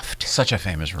we left. Such a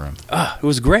famous room. It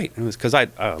was great. It was because I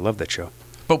love that show.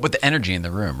 But with the energy in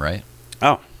the room, right?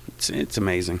 Oh, it's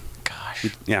amazing. Gosh.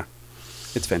 Yeah.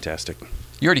 It's fantastic.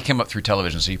 You already came up through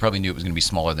television, so you probably knew it was going to be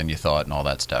smaller than you thought and all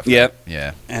that stuff. Right? Yep.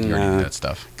 Yeah. And you already knew that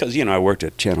stuff. Because, I worked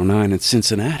at Channel 9 in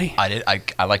Cincinnati.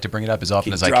 I like to bring it up as often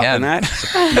Keep as I can. dropping that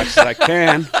as much as I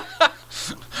can.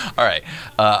 All right.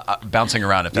 Bouncing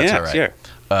around, if that's all right.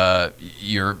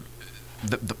 Sure.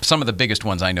 Some of the biggest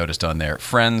ones I noticed on there.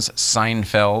 Friends,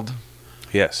 Seinfeld.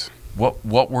 Yes.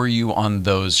 What were you on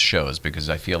those shows? Because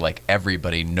I feel like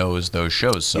everybody knows those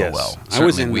shows so Yes. well. I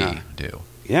was Certainly in, we do.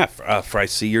 Yeah, for I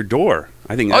See Your Door.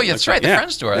 I think. Oh, yeah, that's right. The yeah.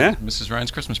 Friends store. Yeah. Mrs.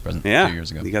 Ryan's Christmas present Yeah. a few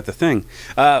years ago. You got the thing.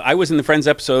 I was in the Friends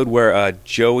episode where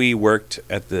Joey worked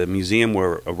at the museum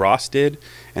where Ross did,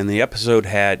 and the episode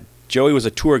had Joey was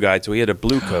a tour guide, so he had a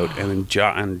blue coat, and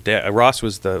then Ross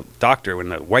was the doctor in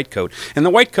the white coat, and the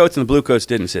white coats and the blue coats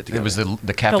didn't sit together. It was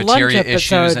the cafeteria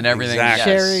issues episode. and everything.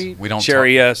 Exactly. Yes. Sherry- We don't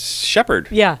Sherry Shepherd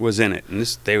Yeah. was in it, and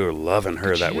they were loving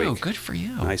her that Good week. Good for you.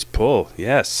 Nice pull,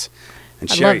 yes.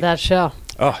 And I Sherry, love that show.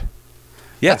 Oh,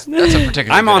 yes. That's a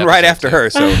particular. I'm on right after her,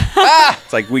 so Ah!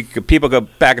 it's like people go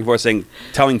back and forth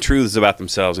telling truths about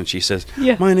themselves, and she says,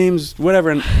 Yeah. "My name's whatever,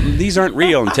 and these aren't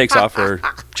real," and takes off her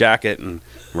jacket, and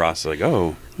Ross is like,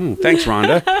 "Oh, thanks,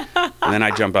 Rhonda," and then I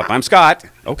jump up. I'm Scott.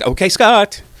 Okay,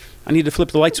 Scott. I need to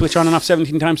flip the light switch on and off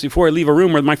 17 times before I leave a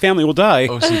room where my family will die.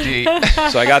 OCD.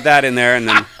 So I got that in there, and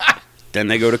then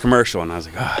they go to commercial, and I was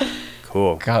like, "Ah,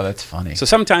 cool." God, that's funny. So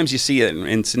sometimes you see it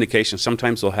in syndication.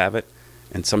 Sometimes they'll have it,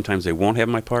 and sometimes they won't have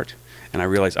my part. And I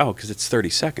realize, because it's 30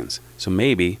 seconds. So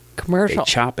maybe Commercial.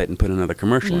 they chop it and put another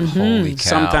commercial in. Holy cow.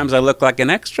 Sometimes I look like an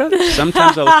extra.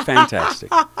 Sometimes I look fantastic.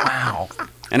 Wow.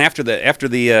 And after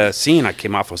the scene, I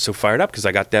came off. I was so fired up because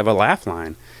I got to have a laugh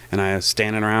line. And I was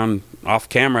standing around off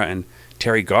camera, and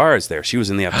Terry Garr is there. She was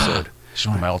in the episode. She's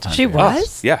one of my all-time She favorites.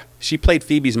 was? Yeah, she played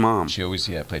Phoebe's mom. She always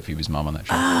played Phoebe's mom on that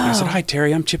show. And I said, "Hi,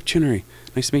 Terry. I'm Chip Chinery.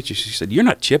 Nice to meet you." She said, "You're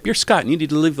not Chip. You're Scott. And you need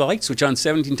to leave the light switch on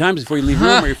 17 times before you leave the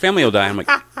room or your family will die." I'm like,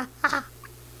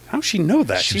 how does she know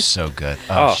that? She's so good.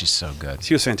 Oh. She's so good.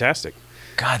 She was fantastic.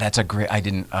 God, that's a great. I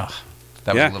didn't.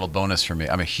 That was Yeah. a little bonus for me.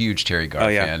 I'm a huge Terry Garr Oh,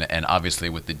 yeah. fan, and obviously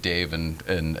with the Dave and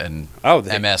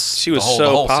The MS, She was the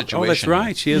whole Oh, that's situation.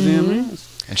 right. She is the MS.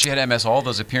 And she had MS all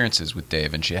those appearances with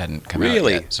Dave, and she hadn't come out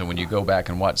Really? yet. So when you go back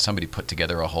and watch, somebody put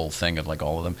together a whole thing of like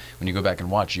all of them. When you go back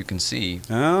and watch, you can see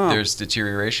there's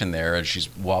deterioration there, and she's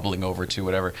wobbling over to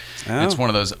whatever. Oh. It's one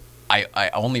of those. I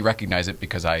only recognize it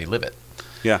because I live it.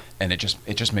 Yeah. And it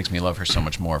just makes me love her so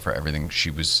much more for everything she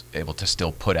was able to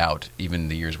still put out, even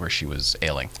the years where she was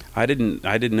ailing. I didn't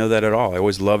know that at all. I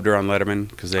always loved her on Letterman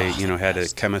because they had a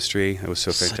chemistry. It was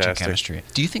so Such a fantastic. chemistry.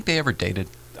 Do you think they ever dated?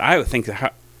 I would think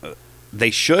they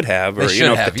should have, or They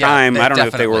should at have, the yeah. time, They I don't know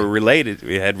if they definitely- were related.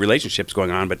 We had relationships going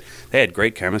on, but they had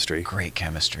great chemistry. Great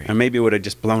chemistry. And maybe it would have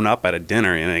just blown up at a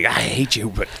dinner, and like, I hate you,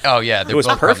 but Oh yeah, it was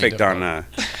perfect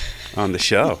on the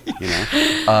show.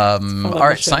 All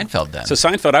right, Seinfeld then. So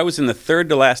Seinfeld, I was in the third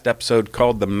to last episode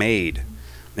called The Maid,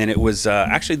 and it was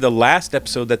actually the last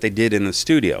episode that they did in the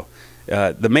studio.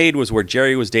 The Maid was where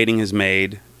Jerry was dating his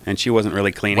maid, and she wasn't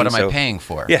really cleaning. What am so, I paying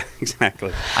for? Yeah,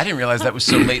 exactly. I didn't realize that was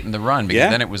so late in the run because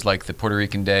Yeah. then it was like the Puerto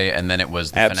Rican Day and then it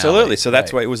was the Absolutely. finale. So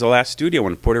that's Right. why it was the last studio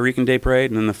one, Puerto Rican Day Parade,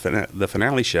 and then the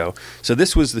finale show. So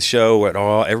this was the show that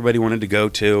everybody wanted to go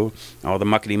to. All the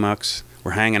muckety mucks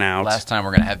were hanging out. Last time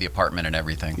we're gonna have the apartment and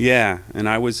everything. Yeah, and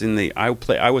I was I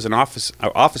was an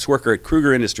office worker at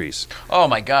Kruger Industries. Oh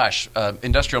my gosh,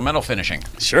 industrial metal finishing.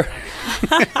 Sure.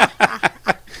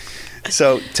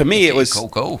 So to me, it was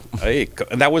Coco.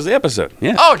 that was the episode.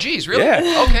 Yeah. Oh geez, really?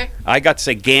 Yeah. Okay. I got to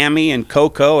say gammy and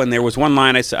cocoa, and there was one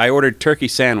line I said I ordered turkey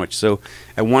sandwich. So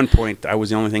at one point, I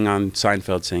was the only thing on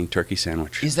Seinfeld saying turkey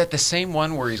sandwich. Is that the same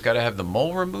one where he's got to have the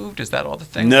mole removed? Is that all the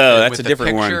thing? No, with that's a the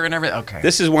different picture one. And everything? Okay.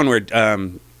 This is one where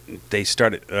they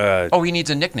started. Oh, he needs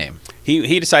a nickname.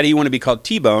 He decided he wanted to be called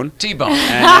T-Bone. T-Bone.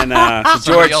 And then so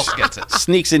Somebody George else gets it.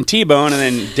 sneaks in T-Bone, and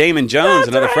then Damon Jones,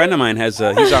 another friend of mine, he's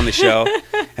on the show,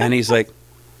 and he's like,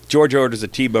 George orders a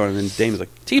T-Bone, and then Damon's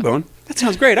like, T-Bone? That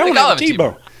sounds great. I want to have a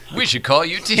T-Bone. We should call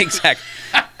you T. Exactly.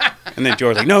 And then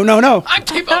George's like, no. I'm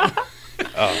T-Bone.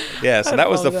 Oh, yeah. So that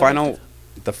was the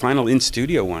final in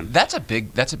studio one. That's a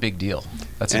big deal.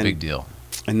 That's a big deal.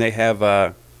 And they have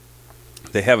a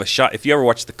shot. If you ever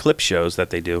watch the clip shows that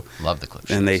they do, Love the clip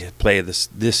shows. and they play this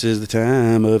is the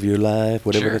time of your life,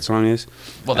 whatever Sure. that song is.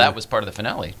 Well, that was part of the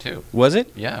finale too. Was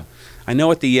it? Yeah. I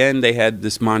know at the end they had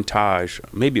this montage.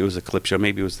 Maybe it was a clip show.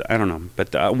 Maybe it was I don't know.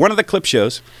 But one of the clip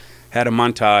shows had a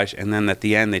montage, and then at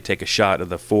the end they take a shot of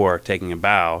the four taking a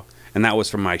bow, and that was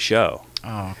from my show.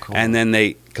 Oh, cool. And then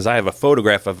because I have a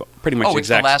photograph of pretty much it's the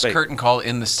exact last space. curtain call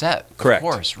in the set. Correct.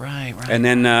 Of course, right. And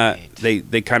then right.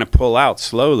 they kind of pull out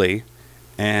slowly,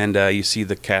 and you see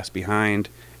the cast behind,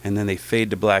 and then they fade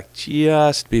to black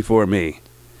just before me.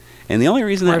 And the only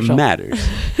reason that Commercial. matters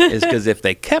is because if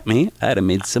they kept me, I'd have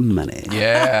made some money.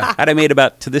 Yeah. I'd have made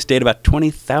to this date, about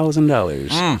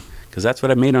 $20,000. Because that's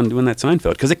what I made on doing that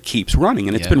Seinfeld. Because it keeps running,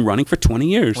 and it's been running for 20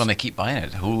 years. Well, and they keep buying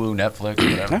it. Hulu, Netflix,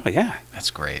 whatever. Oh, yeah.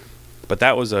 That's great. But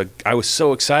that was I was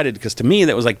so excited because to me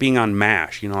that was like being on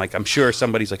MASH. You know, like I'm sure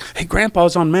somebody's like, hey,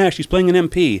 Grandpa's on MASH. He's playing an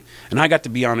MP. And I got to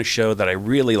be on a show that I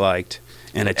really liked.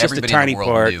 And it's just a Everybody in tiny the world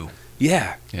part. knew.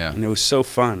 Yeah. Yeah. And it was so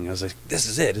fun. I was like, this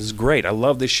is it. This is great. I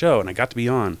love this show. And I got to be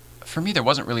on. For me, there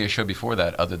wasn't really a show before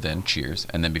that other than Cheers,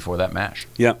 and then before that, MASH.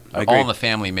 Yeah, I agree. All in the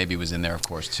Family maybe was in there, of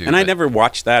course, too. And I never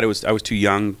watched that. I was too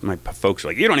young. My folks were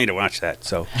like, you don't need to watch that.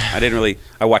 So I didn't really.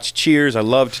 I watched Cheers. I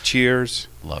loved Cheers.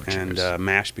 Loved and Cheers.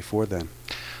 MASH before then.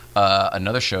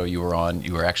 Another show you were on,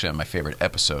 you were actually on my favorite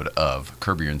episode of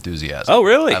Curb Your Enthusiasm. Oh,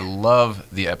 really? I love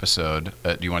the episode.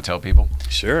 Do you want to tell people?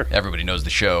 Sure. Everybody knows the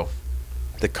show.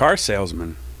 The car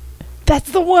salesman.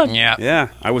 That's the one. Yeah. Yeah,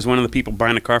 I was one of the people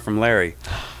buying a car from Larry.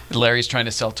 Larry's trying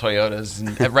to sell Toyotas,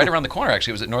 and right around the corner,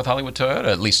 actually, it was at North Hollywood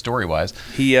Toyota, at least story-wise.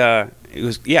 It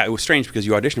was strange because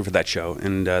you auditioned for that show,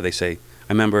 and they say,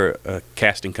 I remember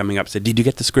casting coming up, said, did you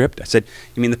get the script? I said,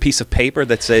 you mean the piece of paper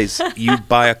that says, you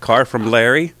buy a car from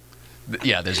Larry?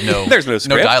 Yeah, there's no script.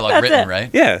 no dialogue That's written, it. right?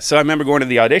 Yeah, so I remember going to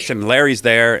the audition. Larry's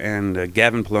there, and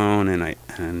Gavin Plone,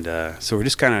 and so we're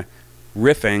just kind of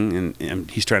riffing, and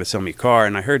he's trying to sell me a car,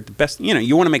 and I heard the best,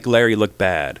 you want to make Larry look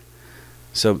bad.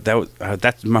 So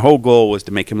that's my whole goal was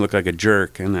to make him look like a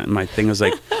jerk, and my thing was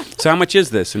like, so how much is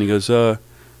this? And he goes,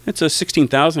 it's a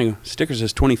 $16,000. I go, sticker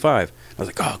says 25. I was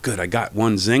like, oh, good, I got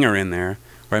one zinger in there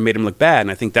where I made him look bad,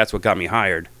 and I think that's what got me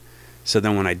hired. So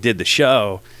then when I did the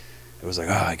show, it was like,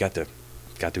 oh, I got to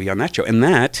be on that show, and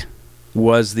that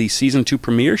was the season 2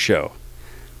 premiere show.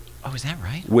 Oh, is that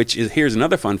right? Which is, here's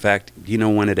another fun fact. Do you know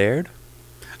when it aired?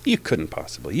 You couldn't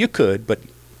possibly. You could, but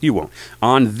you won't.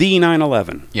 On the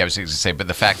 9/11. Yeah, I was going to say, but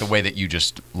the way that you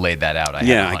just laid that out, I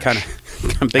Yeah, had a I hunch. kind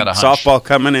of big Had a hunch. softball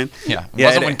coming in. Yeah, it Yeah,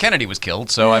 wasn't it- when Kennedy was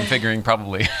killed, so I'm figuring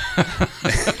probably.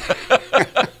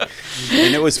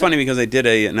 And it was funny because I did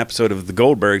an episode of The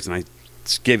Goldbergs, and I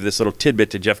gave this little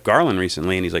tidbit to Jeff Garland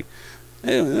recently, and he's like,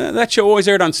 hey, that show always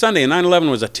aired on Sunday, and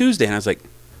 9/11 was a Tuesday. And I was like,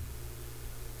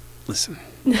 listen,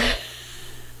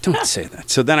 don't say that.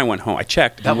 So then I went home. I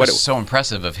checked. That and was so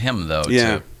impressive of him, though.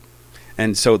 Yeah. To,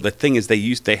 And so the thing is,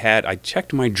 I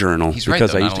checked my journal he's right,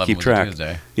 because though. I used to 9/11 keep was a track.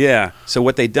 Tuesday. Yeah. So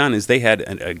what they done is they had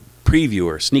a preview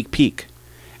or a sneak peek,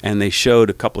 and they showed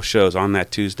a couple shows on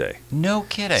that Tuesday. No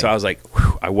kidding. So I was like,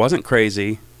 whew, I wasn't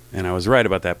crazy, and I was right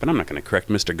about that. But I'm not going to correct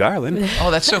Mr. Garland. Oh,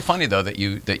 that's so funny though that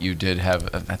you did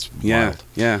have. That's Yeah. wild.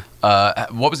 Yeah.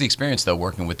 What was the experience though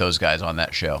working with those guys on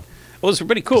that show? Well, it's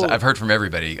pretty 'Cause cool. I've heard from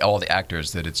everybody, all the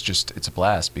actors, that it's a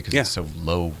blast because Yeah. it's so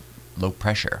low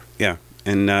pressure. Yeah.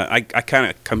 And I kind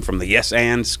of come from the yes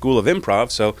and school of improv.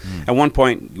 So at one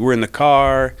point, we're in the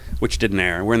car, which didn't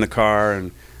air. We're in the car, and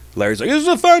Larry's like, this is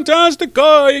a fantastic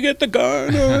car. You get the car.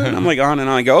 And I'm like, on and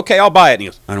on. I go, okay, I'll buy it. And he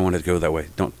goes, I don't want it to go that way.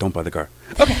 Don't buy the car.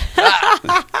 Okay.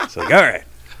 It's like, all right.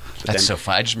 But That's then- so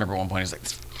fun. I just remember one point he's like,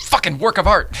 this fucking work of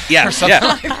art. Yeah, or something yeah.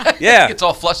 like that. Yeah. He gets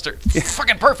all flustered. It's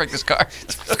fucking perfect, this car.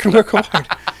 fucking work hard.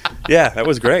 Yeah, that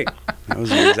was great. That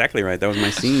was exactly right. That was my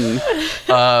scene.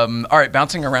 All right,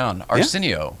 bouncing around.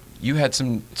 Arsenio. You had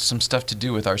some stuff to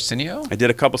do with Arsenio? I did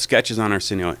a couple sketches on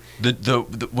Arsenio. The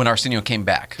when Arsenio came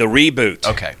back. The reboot.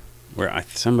 Okay. Where a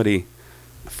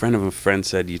friend of a friend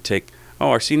said,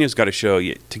 Arsenio's got a show.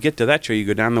 To get to that show, you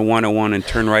go down the 101 and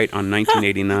turn right on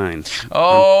 1989.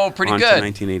 Oh, pretty onto good.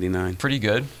 1989. Pretty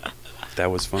good. That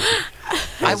was fun.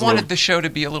 I wanted the show to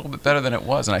be a little bit better than it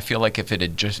was, and I feel like if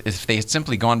they had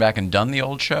simply gone back and done the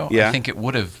old show, Yeah. I think it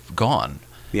would have gone.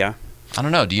 Yeah. I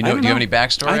don't know. Do you I don't have know. any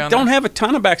backstory on I don't that? have a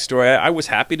ton of backstory. I was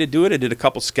happy to do it. I did a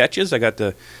couple sketches. I got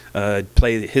to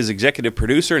play his executive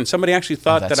producer, and somebody actually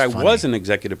thought that's that I funny. was an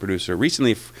executive producer.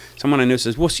 Recently, someone I knew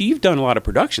says, well, see, you've done a lot of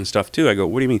production stuff, too. I go,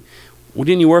 what do you mean? Well,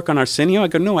 didn't you work on Arsenio? I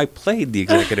go, no, I played the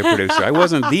executive producer. I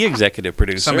wasn't the executive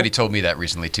producer. Somebody told me that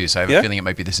recently, too, so I have Yeah? a feeling it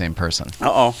might be the same person.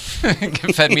 Uh-oh.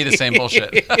 Fed me the same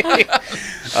bullshit.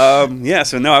 Yeah,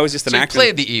 so no, I was just an So you actor.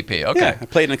 played the EP. Okay. Yeah, I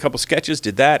played in a couple sketches,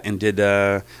 did that, and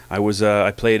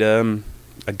I played a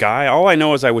guy. All I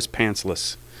know is I was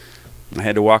pantsless. I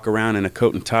had to walk around in a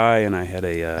coat and tie, and I had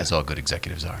As all good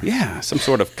executives are. some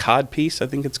sort of cod piece, I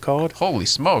think it's called. Holy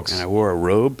smokes. And I wore a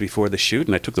robe before the shoot,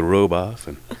 and I took the robe off,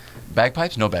 and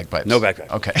Bagpipes? No bagpipes. No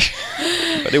bagpipes. Okay.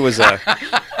 But it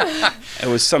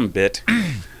was some bit.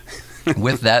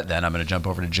 With that, then, I'm going to jump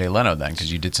over to Jay Leno, then,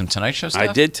 because you did some Tonight Show stuff?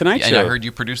 I did Tonight And Show. I heard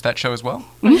you produced that show as well?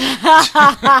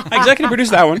 I executive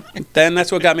produced that one. Then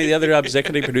that's what got me the other job,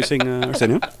 executive producing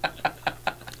Arsenio.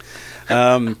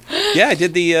 Yeah, I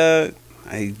did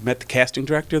I met the casting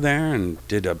director there and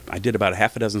I did about a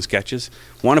half a dozen sketches.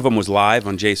 One of them was live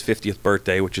on Jay's 50th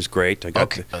birthday, which is great. I got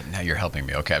Okay, now you're helping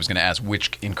me. Okay, I was going to ask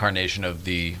which incarnation of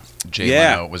the Jay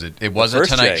Yeah. Leno was it? It was a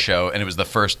first Tonight Jay. Show, and it was the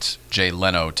first Jay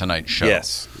Leno Tonight Show.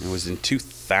 Yes, it was in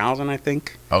 2000, I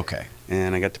think. Okay.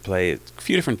 And I got to play a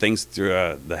few different things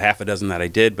through the half a dozen that I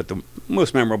did, but the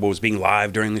most memorable was being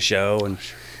live during the show, and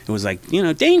it was like,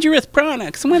 dangerous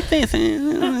products, what this?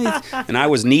 And I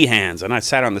was knee hands, and I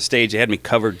sat on the stage. They had me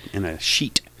covered in a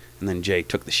sheet, and then Jay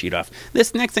took the sheet off.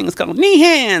 This next thing is called knee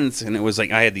hands, and it was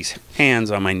like I had these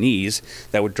hands on my knees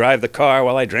that would drive the car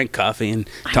while I drank coffee and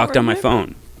talked on my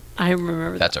phone. I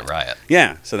remember That's a riot.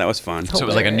 Yeah, so that was fun. So it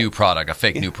was like a new product, a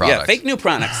fake new product. Yeah, fake new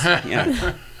products.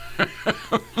 Yeah.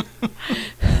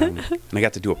 And I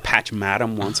got to do a Patch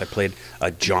Madam once. I played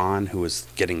John, who was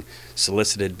getting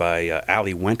solicited by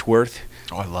Allie Wentworth.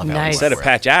 Oh, I love Nice. that. Instead of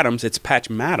Patch Adams, it's Patch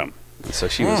Madam. And so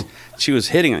she was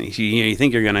hitting on you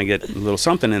think you're gonna get a little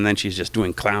something, and then she's just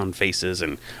doing clown faces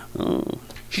and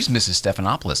She's Mrs.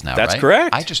 Stephanopoulos now, That's right?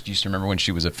 correct. I just used to remember when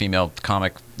she was a female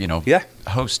comic, Yeah.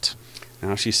 host.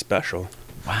 now she's special.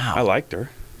 Wow. I liked her.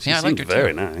 She Yeah, I liked seemed her too.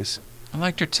 very nice. I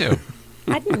liked her too.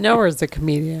 I didn't know her as a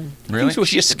comedian. Really? so. Was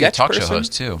she a used to be sketch talk show person?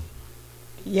 host too.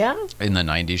 Yeah? In the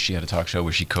 90s, she had a talk show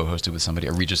where she co-hosted with somebody,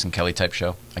 a Regis and Kelly type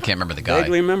show. I can't remember the guy.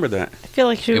 Vaguely remember that. I feel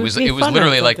like she It would was be fun on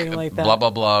literally like, something like that. blah blah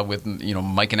blah with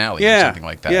Mike and Allie or Yeah, something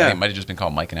like that. yeah. I think it might have just been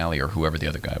called Mike and Allie or whoever the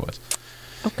other guy was.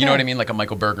 Okay. You know what I mean? Like a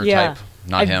Michael Berger Yeah. type.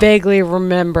 Not I him. vaguely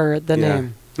remember the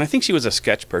name. And I think she was a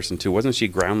sketch person too. Wasn't she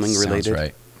Groundling related? Sounds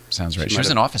right. Sounds right. She She was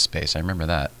might in Office Space. I remember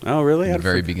that. Oh, really? In the I'd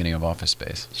very forg- beginning of Office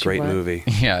Space. Great was. movie.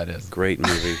 Yeah, it is. Great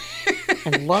movie.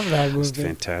 I love that It's movie.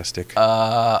 fantastic.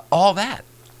 All that.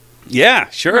 Yeah,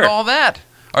 Heard sure. all that.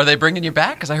 Are they bringing you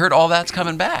back? Because I heard all that's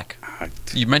coming back. Uh,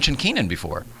 You mentioned Keenan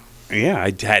before. Yeah,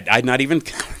 I'd not even.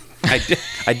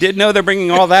 I did know they're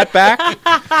bringing all that back,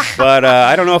 but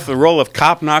I don't know if the role of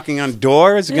cop knocking on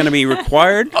doors is going to be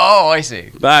required. Oh, I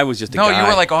see. But I was just a No, guy. you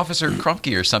were like Officer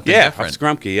Krumke or something yeah, different.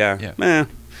 Scrumpke, yeah. Yeah.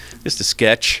 Just a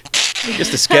sketch.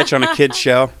 Just a sketch on a kid's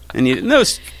show. And in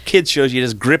those kids shows, you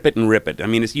just grip it and rip it. I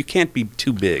mean, you can't be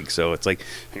too big, so it's like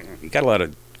you got a lot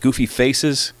of goofy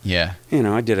faces. Yeah.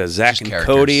 I did a Zach Just and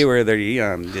characters. Cody where they're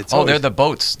it's Oh, always- they're the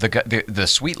boats. The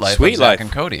Sweet Life Sweet of Zach Life.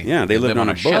 and Cody. Yeah, they lived on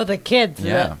a boat. Oh, the kids.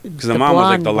 Yeah. because the mom was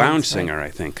like blonde the lounge ones, right? singer,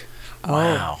 I think.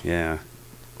 Wow. Yeah.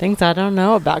 Things I don't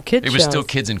know about kids It was shows. still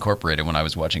Kids Incorporated when I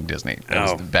was watching Disney. That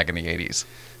was Oh. back in the 80s.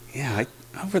 Yeah,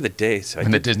 over the days.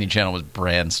 When the Disney Channel was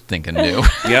brand stinking new.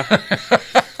 Yeah.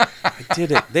 I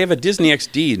did it. They have a Disney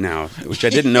XD now, which I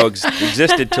didn't know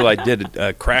existed till I did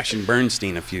Crash and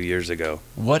Bernstein a few years ago.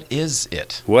 What is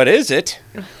it? What is it?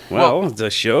 Well, the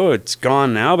show, it's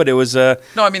gone now, but it was No,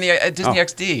 I mean the Disney Oh.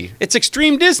 XD. it's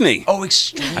Extreme Disney. Oh,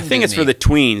 Extreme I think it's for the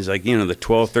tweens, like, the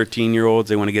 12, 13-year-olds.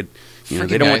 They want to get, they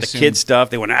Forgive don't me, want I the assume- kid stuff.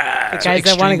 They want, Guys that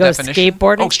Extreme want to go definition?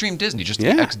 skateboarding? Oh, Extreme Disney, just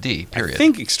Yeah. XD, period. I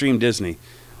think Extreme Disney.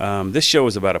 This show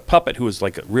was about a puppet who was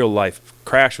like a real life.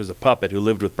 Crash was a puppet who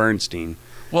lived with Bernstein.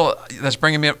 Well, that's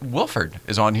bringing me up. Wilford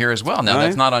is on here as well. Now, Oh,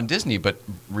 that's yeah? not on Disney, but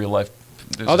real life.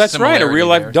 there's Oh, that's right, a similarity real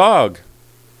life there. dog.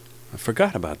 I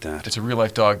forgot about that. It's a real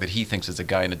life dog that he thinks is a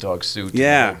guy in a dog suit.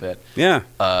 Yeah. And a little bit. Yeah.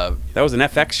 Uh, That was an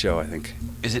FX show, I think.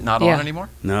 is it not Yeah. on anymore?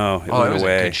 No, it Oh, it went was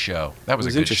away. a good show. That was It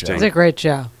was a good interesting. show. It's a great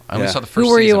show. I only Yeah. saw the first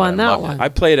Who were you season, on but I that loved one? it. I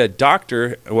played a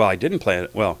doctor. Well, I didn't play it.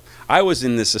 Well, I was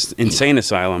in this insane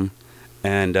asylum,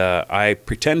 and I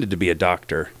pretended to be a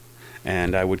doctor,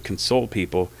 and I would console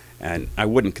people, and I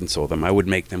wouldn't console them. I would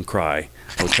make them cry.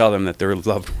 I would tell them that their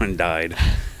loved one died,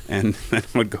 and then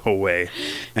it would go away.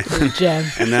 Gem.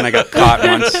 And then I got caught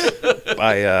once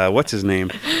by, what's his name?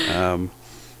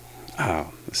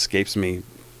 Escapes me.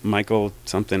 Michael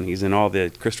something. He's in all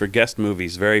the Christopher Guest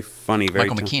movies. Very funny. Very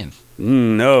Michael McKean.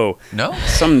 No. No?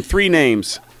 Some 3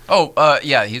 names. Oh,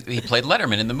 yeah, he played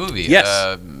Letterman in the movie.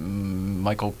 Yes.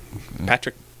 Michael.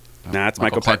 Patrick. Nah, it's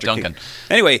Michael Michael Clark Patrick Duncan.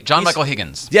 Anyway, John he's- Michael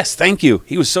Higgins. Yes, thank you.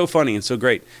 He was so funny and so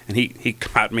great, and he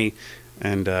caught me,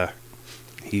 and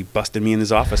he busted me in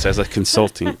his office as a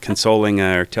consoling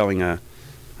or telling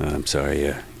I'm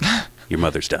sorry, your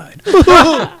mother's died.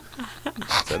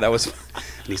 So that was,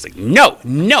 and he's like, no,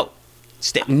 no,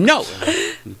 no.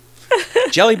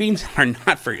 Jelly beans are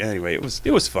not for. Anyway, it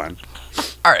was fun.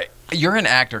 All right. You're an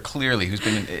actor, clearly, who's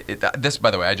been this,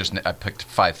 by the way, I picked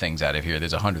 5 things out of here.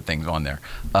 There's 100 things on there.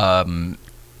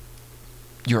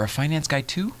 You're a finance guy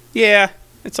too? Yeah,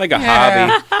 it's like a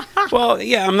hobby. Well,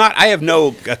 yeah, I'm not. I have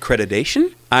no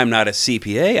accreditation. I'm not a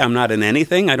CPA. I'm not in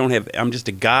anything. I'm just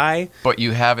a guy. But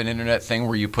you have an internet thing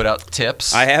where you put out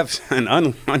tips. I have an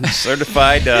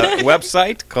uncertified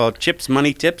website called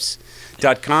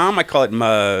chipsmoneytips.com. I call it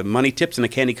money tips in a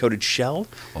candy coated shell.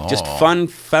 Oh. Just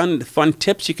fun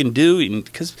tips you can do,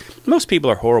 because most people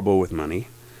are horrible with money.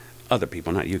 Other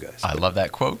people, not you guys. I love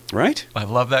that quote. Right? I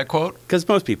love that quote. Because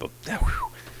most people.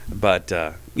 But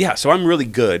yeah, so I'm really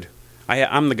good.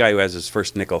 I'm the guy who has his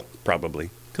first nickel, probably,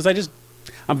 because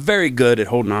I'm very good at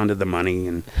holding on to the money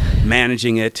and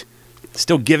managing it,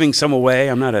 still giving some away.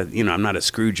 I'm not a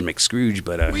Scrooge McScrooge,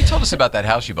 but Well, you told us about that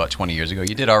house you bought 20 years ago.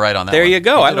 You did all right on that. there one. you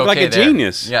go. I did look like okay a there.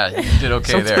 genius. Yeah, you did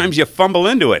okay there. Sometimes you fumble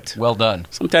into it. Well done.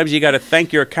 Sometimes you got to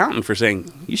thank your accountant for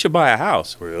saying you should buy a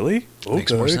house. Really?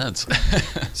 Makes more sense.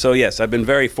 So yes, I've been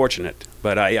very fortunate.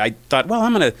 But I thought, well,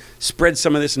 I'm going to spread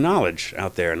some of this knowledge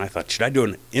out there. And I thought, should I do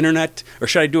an internet or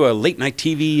should I do a late night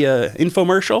TV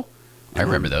infomercial? I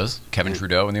remember those. Kevin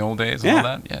Trudeau in the old days and Yeah. all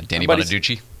that. Yeah, Danny Nobody's-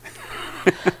 Bonaducci.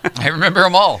 I remember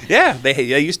them all. Yeah,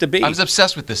 they used to be. I was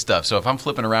obsessed with this stuff. So if I'm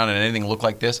flipping around and anything looked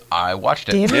like this, I watched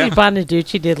it. Danny Yeah.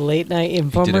 Bonaducci did late night He did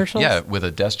it- infomercials. yeah, with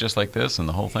a desk just like this and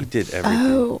the whole He thing. did everything.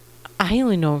 Oh, I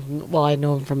only know him. Well, I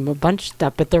know him from a bunch of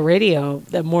stuff, but the radio,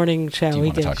 the morning show Do you he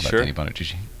want to did. talk about Sure. Danny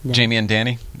Bonaducci? No. Jamie and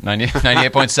Danny,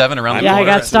 98.7 around the Yeah, I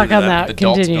corner. got stuck on The that. The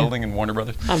Daltz Continue. building in Warner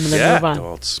Brothers. I'm gonna Yeah, move on.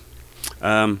 adults.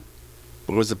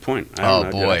 What was the point? I Oh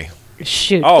don't know, did boy.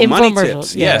 Shoot. Oh, money Infomercials.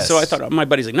 tips. Yeah. Yes. So I thought my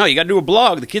buddy's like, no, you got to do a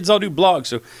blog. The kids all do blogs.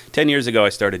 So 10 years ago, I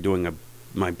started doing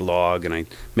my blog, and I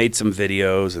made some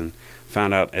videos, and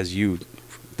found out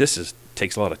this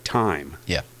takes a lot of time.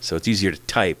 Yeah. So it's easier to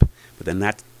type, but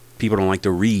then people don't like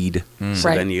to read. So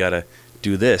Right. then you got to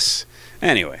do this.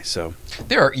 Anyway, so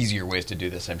There are easier ways to do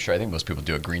this, I'm sure. I think most people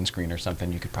do a green screen or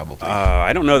something. You could probably.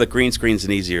 I don't know that green screen's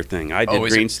an easier thing. I did Oh,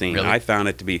 is it? green screen. Really? I found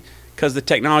it to be because the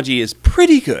technology is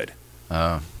pretty good.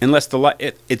 Unless the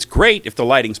light, it's great if the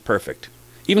lighting's perfect.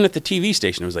 Even at the TV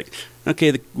station, it was like,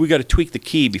 okay, we got to tweak the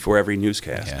key before every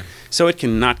newscast. Yeah. So it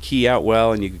can not key out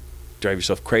well, and you drive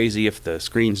yourself crazy if the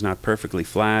screen's not perfectly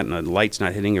flat and the light's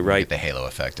not hitting it Get right. the halo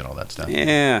effect and all that stuff.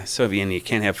 Yeah. So and you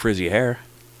can't have frizzy hair.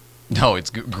 No, it's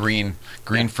green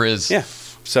frizz. Yeah.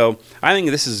 So I think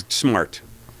this is smart.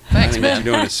 I Thanks, think what man.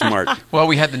 you're doing is smart. Well,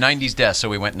 we had the 90s desk, so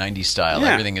we went 90s style. Yeah.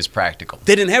 Everything is practical.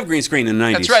 They didn't have green screen in the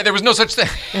 90s. That's right. There was no such thing.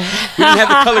 We didn't have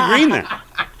the color green then.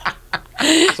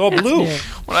 It's all blue. Yeah.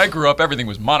 When I grew up, everything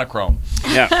was monochrome.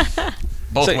 Yeah.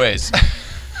 Both So- ways.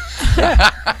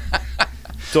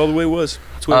 That's all the way it was.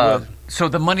 That's what it was. So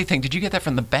the money thing, did you get that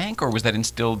from the bank, or was that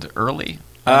instilled early? It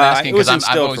I'm asking was because I've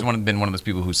instilled always from- been one of those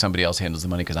people who somebody else handles the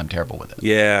money because I'm terrible with it.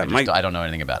 Yeah, I don't know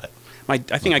anything about it. I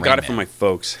think I Rain got it Man. from my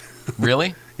folks.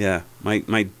 Really? Yeah,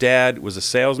 my dad was a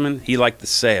salesman. He liked the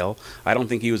sale. I don't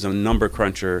think he was a number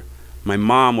cruncher. My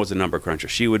mom was a number cruncher.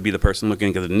 She would be the person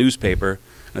looking at the newspaper.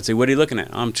 I'd say, "What are you looking at?"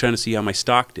 "I'm trying to see how my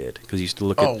stock did," because he used to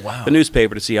look Oh, at wow. the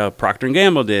newspaper to see how Procter and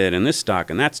Gamble did, and this stock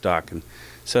and that stock, and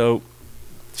so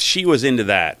she was into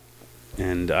that,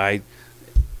 and I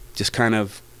just kind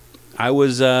of, I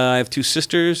have two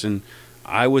sisters, and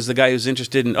I was the guy who's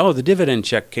interested in, the dividend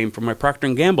check came from my Procter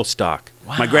and Gamble stock.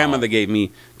 Wow. My grandmother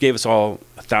gave us all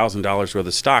 $1,000 worth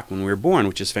of stock when we were born,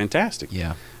 which is fantastic.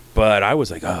 Yeah. But I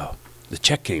was like, the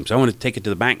check came, so I wanted to take it to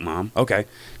the bank, Mom. Okay.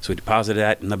 So we deposited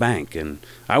that in the bank, and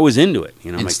I was into it.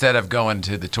 I'm Instead of going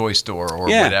to the toy store or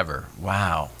Yeah. whatever.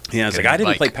 Wow. yeah, it's Good like, I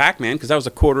didn't play like- Pac-Man because that was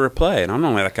a quarter a play, and I don't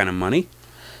have that kind of money.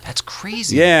 That's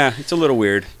crazy. Yeah, it's a little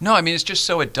weird. No, I mean, it's just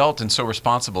so adult and so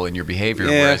responsible in your behavior,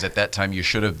 Yeah. whereas at that time you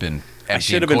should have been I emptying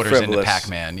should have been quarters into frivolous.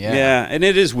 Pac-Man. Yeah. Yeah, and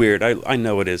it is weird. I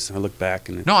know it is. I look back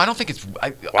and No, I don't think it's...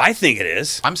 well, I think it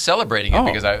is. I'm celebrating it Oh.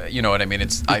 because you know what I mean.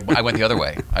 I went the other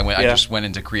way. I Yeah. just went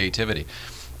into creativity,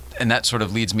 and that sort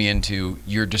of leads me into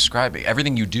you're describing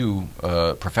everything you do,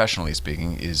 professionally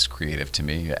speaking, is creative to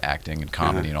me. Acting and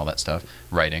comedy and all that stuff,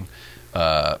 writing,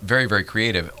 very very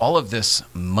creative. All of this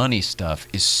money stuff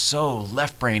is so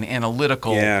left brain,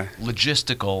 analytical, Yeah.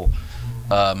 logistical.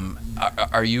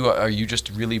 Are you just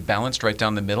really balanced right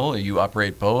down the middle? Or you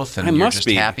operate both, and I you're must just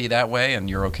be. happy that way, and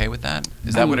you're okay with that?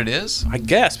 Is that what it is? I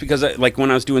guess because like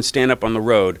when I was doing stand up on the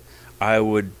road, I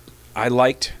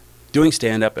liked doing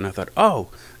stand up, and I thought,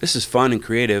 this is fun and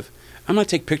creative. I'm going to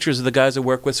take pictures of the guys I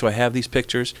work with, so I have these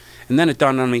pictures. And then it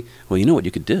dawned on me, well, you know what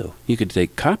you could do? You could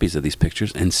take copies of these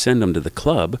pictures and send them to the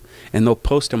club, and they'll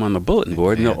post them on the bulletin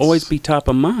board, and they'll Advance. always be top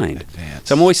of mind. Advance.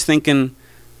 So I'm always thinking,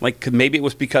 like, maybe it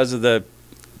was because of the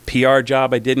PR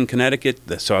job I did in Connecticut,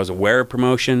 so I was aware of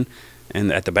promotion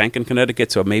and at the bank in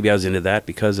Connecticut, so maybe I was into that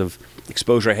because of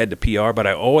exposure I had to PR, but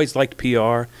I always liked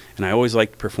PR, and I always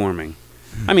liked performing.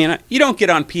 I mean, you don't get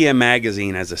on PM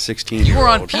Magazine as a 16-year-old. You were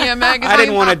on PM Magazine? I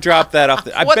didn't want to drop that off.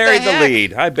 I What the buried the heck?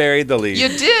 lead. I buried the lead. You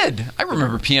did. I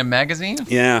remember PM Magazine.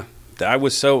 Yeah. I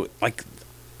was so, like,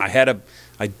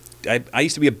 I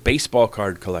used to be a baseball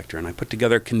card collector, and I put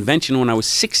together a convention when I was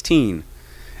 16.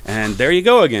 And there you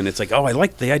go again. It's like, oh, I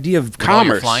like the idea of With all your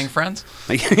commerce. flying friends?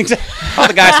 All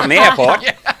the guys from the airport.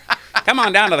 Come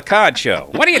on down to the card show.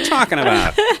 What are you talking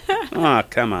about? Oh,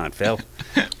 come on, Phil.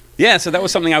 Yeah, so that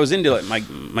was something I was into. Like,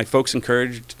 my folks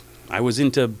encouraged. I was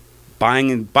into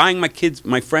buying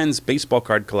my friends' baseball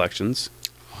card collections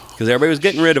because everybody was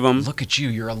getting rid of them. Look at you.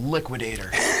 You're a liquidator.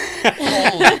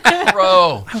 Holy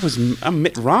crow. I'm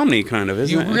Mitt Romney kind of,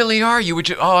 isn't You it? really are. You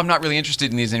would. I'm not really interested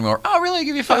in these anymore. Oh, really? I'll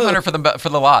give you $500 for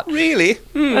the lot. Really?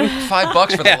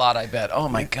 $5 for the lot, I bet. Oh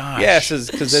my gosh. Yes,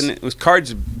 because then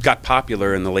cards got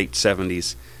popular in the late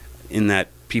 '70s, in that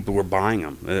people were buying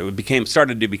them. It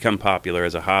started to become popular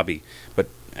as a hobby. But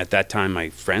at that time, my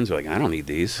friends were like, "I don't need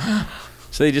these,"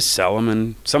 so they just sell them.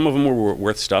 And some of them were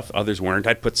worth stuff, others weren't.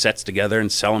 I'd put sets together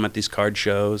and sell them at these card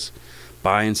shows,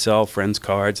 buy and sell friends'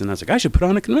 cards. And I was like, I should put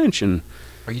on a convention.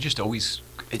 Are you just always?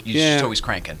 Just always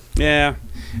cranking. Yeah.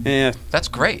 That's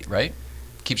great, right?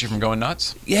 Keeps you from going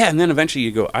nuts. Yeah, and then eventually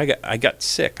you go, I got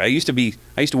sick. I used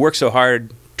to work so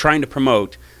hard trying to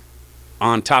promote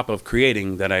on top of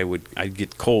creating that I'd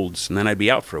get colds, and then I'd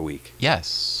be out for a week.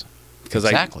 Yes. 'Cause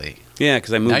exactly.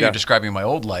 Because I moved Now out. you're describing my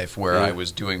old life where Yeah. I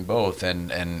was doing both,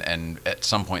 and at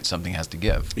some point something has to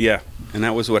give. Yeah, and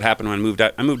that was what happened when I moved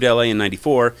out. I moved to LA in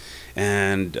 '94,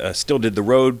 and still did the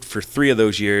road for 3 of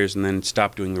those years, and then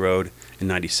stopped doing the road in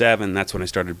 '97. That's when I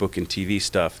started booking TV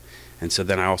stuff, and so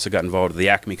then I also got involved with the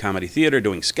Acme Comedy Theater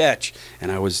doing sketch,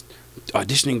 and I was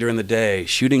auditioning during the day,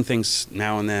 shooting things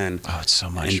now and then. Oh, it's so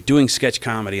much. And doing sketch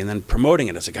comedy and then promoting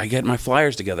it. I was like, I get my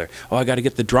flyers together. Oh, I got to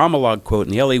get the Drama Log quote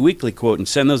and the LA Weekly quote and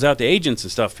send those out to agents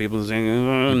and stuff. People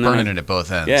saying, Burning it at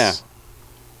both ends. Yeah.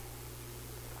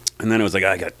 And then it was like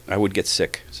I would get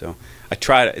sick. So I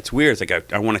tried it. It's weird. It's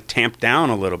like I want to tamp down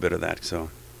a little bit of that. So,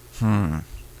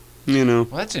 you know.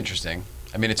 Well, that's interesting.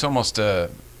 I mean, it's almost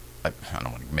I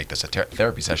don't want to make this a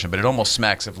therapy session, but it almost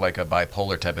smacks of like a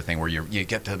bipolar type of thing where you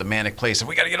get to the manic place and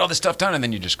we got to get all this stuff done, and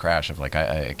then you just crash of like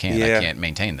I can't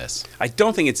maintain this. I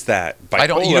don't think it's that.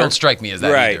 Bipolar. You don't strike me as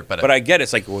that right, either. But I get it.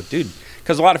 It's like, well, dude,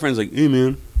 because a lot of friends are like, hey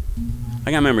man,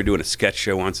 I remember doing a sketch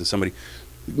show once and somebody,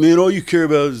 man, all you care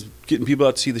about is getting people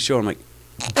out to see the show. I'm like,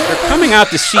 they're coming out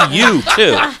to see you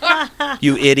too,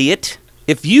 you idiot.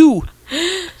 If you,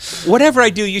 whatever I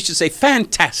do, you should say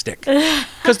fantastic,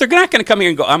 because they're not going to come here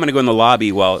and go, I'm going to go in the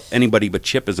lobby while anybody but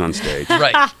Chip is on stage.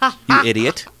 right. You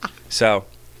idiot. So,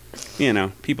 you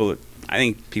know, people. I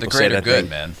think people The say greater that good, thing.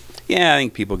 man. Yeah, I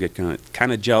think people get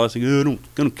kind of jealous. Like, oh, I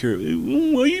don't care.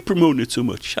 Why are you promoting it so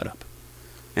much? Shut up.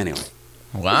 Anyway,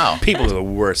 Wow. people are the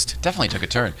worst. Definitely took a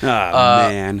turn. Oh,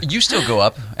 man. You still go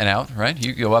up and out, right?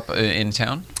 You go up in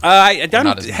town? I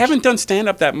not as much? haven't done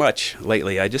stand-up that much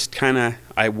lately. I just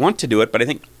I want to do it, but I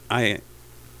think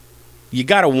you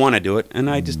got to want to do it, and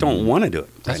I just don't want to do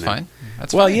it. That's right now. fine.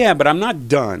 That's Well, fine. yeah, but I'm not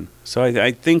done. So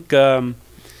I think there's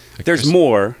Chris-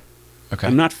 more. Okay.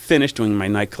 I'm not finished doing my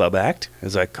nightclub act,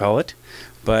 as I call it.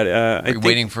 But Are I you think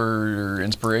waiting for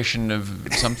inspiration of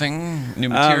something, new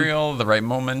material, the right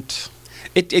moment,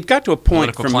 it got to a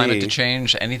point political for climate me. to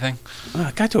change, anything?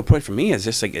 It got to a point for me. It's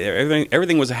just like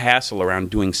everything was a hassle around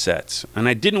doing sets, and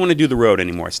I didn't want to do the road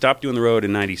anymore. I stopped doing the road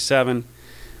in '97,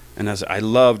 and I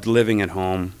loved living at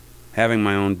home, having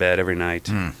my own bed every night,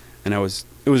 and it was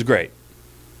great.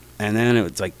 And then it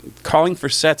was like calling for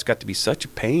sets got to be such a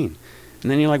pain,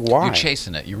 and then you're like, why? You're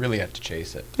chasing it. You really have to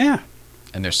chase it. Yeah.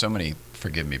 And there's so many,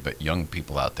 forgive me, but young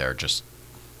people out there just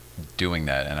doing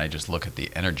that, and I just look at the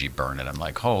energy burn, and I'm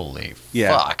like, holy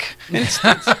fuck.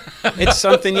 It's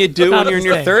something you do when you're in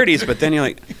your 30s, but then you're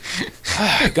like,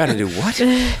 I got to do what?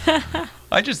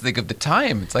 I just think of the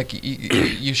time. It's like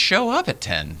you show up at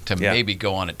 10 to maybe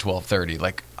go on at 12:30.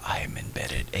 Like, I'm in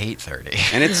bed at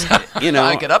 8:30. And it's, you know.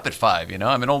 I get up at 5, you know.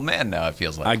 I'm an old man now, it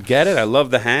feels like. I get it. I love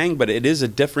the hang, but it is a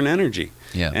different energy.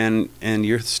 Yeah. And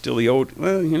you're still the old.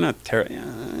 Well, you're not.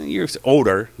 You're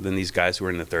older than these guys who are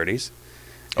in the 30s.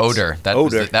 Odor.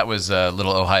 That was a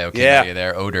little Ohio kid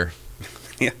there. Odor.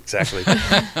 Yeah, exactly.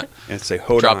 And say,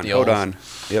 hold Drop on, the hold O's. on.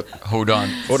 Yep. Hold on.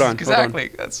 Hold on. Exactly.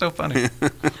 That's so funny.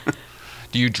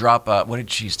 Do you drop? What did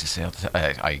she used to say all the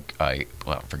time?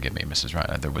 Well, forgive me, Mrs.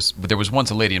 Ryan. There was once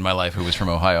a lady in my life who was from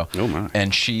Ohio. Oh my!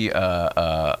 And she,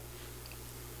 like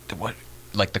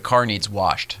the car needs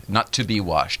washed, not to be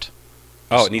washed.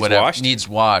 Oh, it needs washed. Needs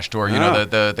washed, or you know,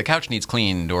 the couch needs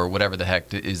cleaned, or whatever the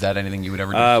heck. Is that anything you would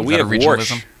ever do? We Is that have a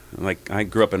regionalism? Warsh. Like I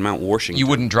grew up in Mount Washington. You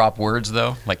wouldn't drop words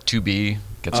though, like to be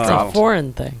gets It's dropped. a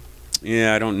foreign thing.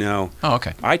 Yeah, I don't know. Oh,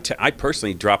 okay. I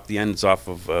personally drop the ends off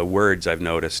of words. I've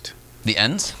noticed The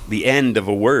ends? the end of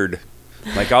a word.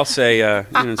 Like I'll say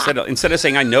instead of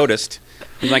saying I noticed,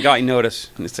 I'm like, oh, I noticed,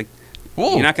 and it's like,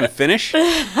 Whoa. you're not going to finish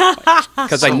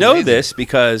because I know lazy. this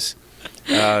because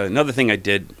another thing I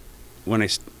did when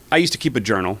I used to keep a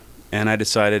journal, and I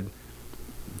decided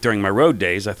during my road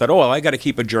days, I thought, oh, well, I got to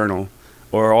keep a journal,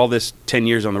 or all this 10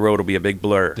 years on the road will be a big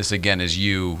blur. This again is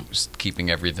you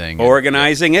keeping everything.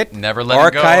 Organizing it, Never let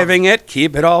it go. archiving it,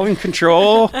 keep it all in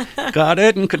control. Got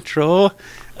it in control.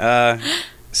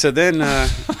 So then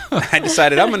I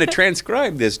decided I'm going to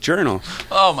transcribe this journal,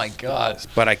 Oh, my God.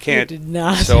 but I can't. did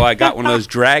not. So I got one of those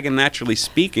Dragon Naturally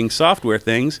Speaking software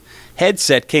things.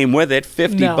 Headset came with it,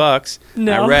 $50.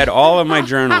 No. I read all of my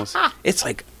journals. It's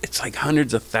like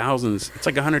hundreds of thousands. It's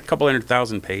like couple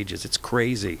 100,000 pages. It's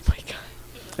crazy. Oh my God.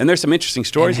 And there's some interesting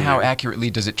stories. And in how there. accurately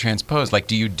does it transpose? Like,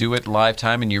 do you do it live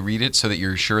time and you read it so that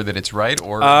you're sure that it's right?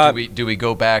 Or do we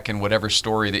go back and whatever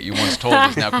story that you once told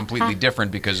is now completely different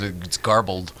because it's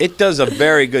garbled? It does a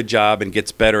very good job and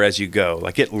gets better as you go.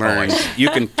 Like it learns. You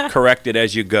can correct it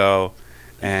as you go,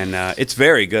 and it's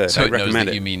very good. So I it knows recommend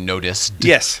that it. you mean noticed.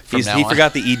 Yes, from now he on.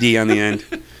 forgot the ed on the end.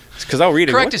 Because I'll read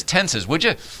it. Correct What? his tenses, would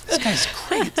you? This guy's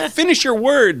great. Finish your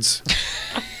words.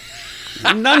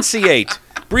 Enunciate.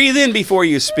 Breathe in before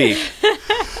you speak.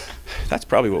 That's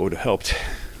probably what would have helped.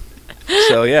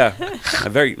 So yeah,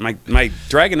 my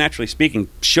Dragon Naturally Speaking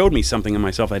showed me something in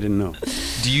myself I didn't know.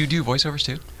 Do you do voiceovers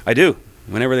too? I do.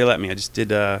 Whenever they let me. I just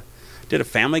did a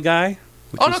Family Guy,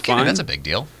 which Oh, was no kidding. fun. That's a big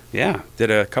deal. Yeah, did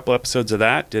a couple episodes of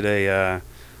that.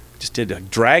 Just did a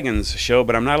Dragons show,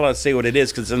 but I'm not allowed to say what it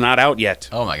is because it's not out yet.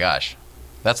 Oh, my gosh.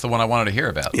 That's the one I wanted to hear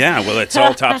about. Yeah, well, it's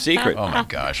all top secret. Oh, my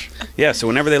gosh. Yeah, so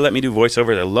whenever they let me do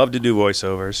voiceovers, I love to do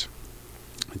voiceovers.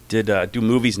 I did do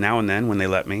movies now and then when they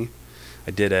let me.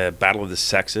 I did a Battle of the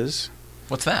Sexes.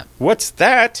 What's that? What's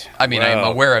that? I mean, Well,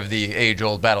 I'm aware of the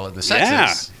age-old Battle of the Sexes. Yeah.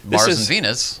 Mars This and is-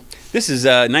 Venus. This is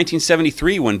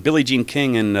 1973 when Billie Jean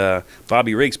King and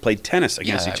Bobby Riggs played tennis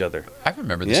against Yeah, each other. I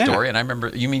remember the Yeah. story, and I remember.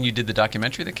 You mean you did the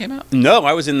documentary that came out? No,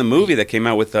 I was in the movie that came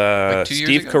out with 2 years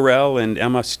Steve ago? Carell and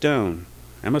Emma Stone.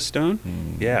 Emma Stone?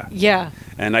 Yeah. Yeah.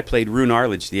 And I played Rune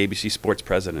Arledge, the ABC Sports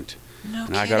president. No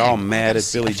And I got all mad at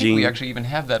Billie I think Jean. we actually even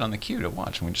have that on the queue to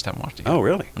watch, and we just haven't watched it yet. Oh,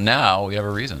 really? Now we have a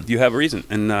reason. You have a reason.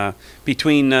 And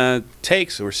between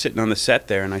takes, we're sitting on the set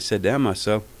there, and I said to Emma,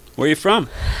 so, where are you from?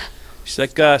 She's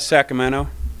like, Sacramento.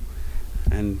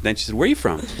 And then she said, where are you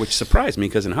from? Which surprised me,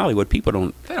 because in Hollywood, people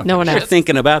don't... They don't No give one a They're shit.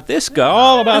 thinking about this guy,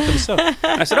 all about themselves.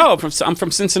 I said, oh, I'm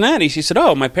from Cincinnati. She said,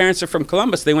 oh, my parents are from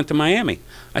Columbus. They went to Miami.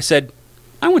 I said,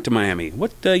 I went to Miami.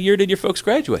 What year did your folks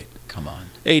graduate? Come on.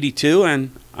 82,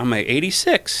 and I'm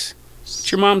 86.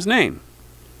 What's your mom's name?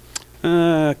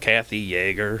 Kathy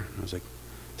Yeager. I was like,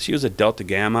 she was a Delta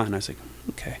Gamma, and I was like,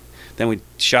 okay. Then we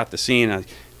shot the scene. I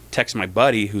text my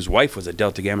buddy, whose wife was a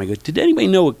Delta Gamma. I go, did anybody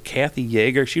know a Kathy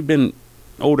Yeager? She'd been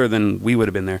older than we would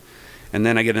have been there. And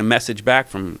then I get a message back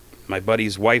from my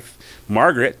buddy's wife,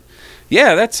 Margaret.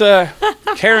 Yeah, that's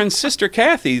Karen's sister,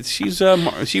 Kathy.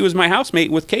 She was my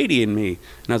housemate with Katie and me.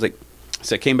 And I was like,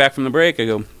 so I came back from the break. I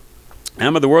go,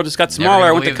 Emma, the world just got smaller. gonna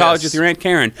I went to believe college this. with your Aunt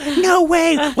Karen. No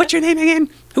way. What's your name again?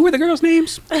 Who were the girls'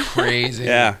 names? Crazy.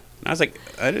 Yeah. I was like,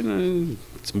 I didn't know.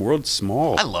 It's world's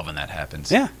small. I love when that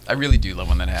happens. Yeah. I really do love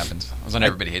when that happens. I was on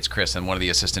Everybody Hates Chris, and one of the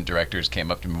assistant directors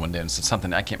came up to me one day and said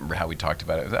something. I can't remember how we talked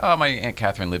about it. It was, oh, my Aunt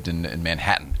Catherine lived in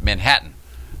Manhattan. Manhattan.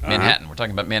 We're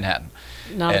talking about Manhattan.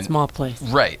 Not a And- small place.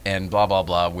 Right, and blah, blah,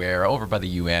 blah, where over by the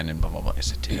UN and blah, blah, blah. I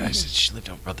said, dude, she lived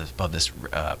over above this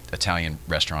Italian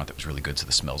restaurant that was really good, so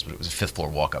the smells, but it was a fifth floor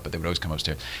walk up, but they would always come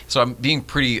upstairs. So I'm being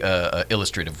pretty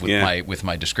illustrative with Yeah.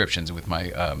 my descriptions and with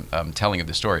my telling of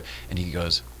the story. And he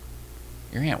goes,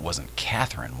 your aunt wasn't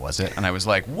Catherine, was it? And I was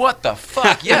like, what the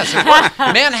fuck? Yes, it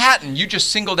was. Manhattan. You just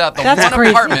singled out the That's one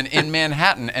crazy. apartment in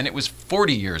Manhattan, and it was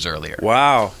 40 years earlier.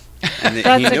 Wow. And he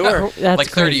That's knew her. That's like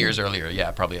 30 crazy. years earlier.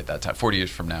 Yeah, probably at that time. 40 years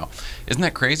from now. Isn't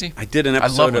that crazy? I did an I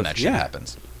episode love when of that shit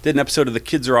happens. Did an episode of The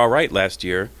Kids Are All Right last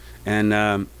year,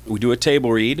 and we do a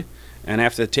table read. And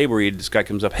after the table read, this guy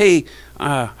comes up, hey,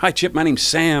 hi, Chip, my name's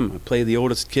Sam. I play the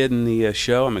oldest kid in the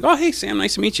show. I'm like, oh, hey, Sam,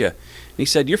 nice to meet you. And he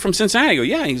said, you're from Cincinnati? I go,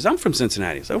 yeah. He goes, I'm from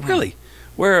Cincinnati. I said, oh, really?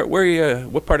 Where are you,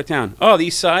 what part of town? Oh, the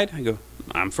east side? I go,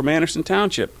 I'm from Anderson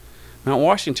Township, Mount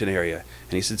Washington area.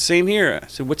 And he said, same here. I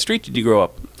said, what street did you grow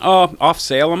up? Oh, off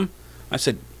Salem. I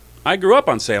said, I grew up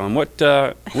on Salem. What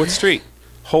street?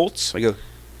 Holtz? I go,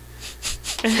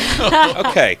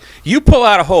 okay, you pull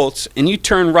out of Holtz and you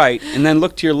turn right and then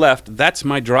look to your left. That's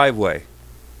my driveway.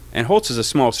 And Holtz is a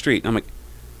small street. And I'm like,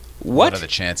 what? What are the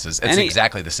chances? It's And he-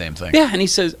 exactly the same thing. Yeah, and he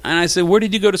says, and I said, where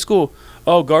did you go to school?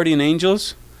 Oh, Guardian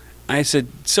Angels. I said,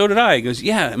 so did I. He goes,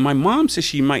 yeah, my mom says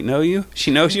she might know you. She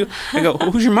knows you. I go,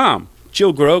 who's your mom?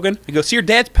 Jill Grogan. I go, see, your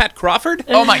dad's Pat Crawford?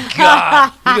 Oh, my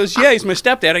God. He goes, yeah, he's my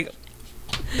stepdad. I go,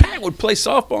 Pat would play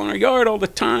softball in our yard all the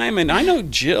time, and I know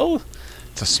Jill.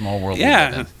 It's a small world. we live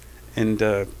Yeah. in.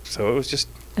 And so it was just,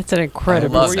 It's an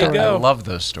incredible I love There you that. story. go. I love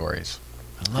those stories.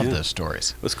 I love Yeah. those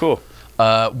stories. it was cool.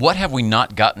 What have we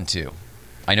not gotten to?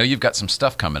 I know you've got some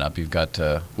stuff coming up. You've got.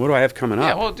 What do I have coming up?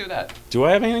 Yeah, we'll do that. Do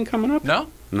I have anything coming up? No?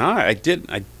 No, I did.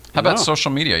 How about no. social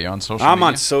media? You're on social I'm media?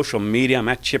 on social media. I'm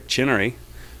at Chip Chinery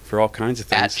for all kinds of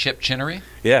things. At Chip Chinery.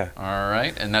 Yeah. All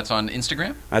right. And that's on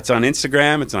Instagram? That's on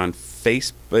Instagram. It's on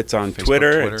Facebook. It's on Facebook,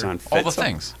 Twitter. Twitter, It's on all the so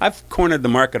things. I've cornered the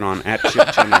market on at Chip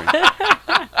Chinery.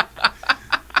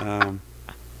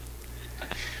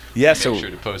 Yeah. So Make sure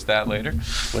to post that later.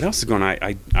 what else is going on?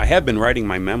 I have been writing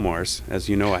my memoirs, as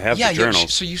you know. I have the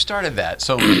journals. So you started that.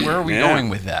 So where are we Yeah. going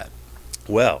with that?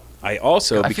 Well, I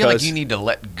also I feel like because you need to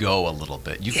let go a little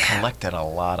bit. You collected a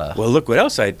lot of. well, look what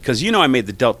else because I made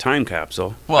the Delt time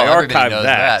capsule. Well, I everybody archived knows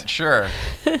that, Sure.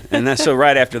 and then so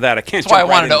right after that, I can't. That's why I jump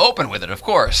right wanted to in- open with it, of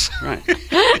course. Right.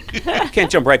 Can't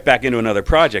jump right back into another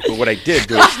project, but what I did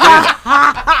do is stand-up.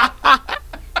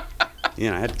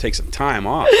 I had to take some time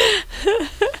off.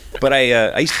 But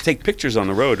I used to take pictures on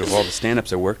the road of all the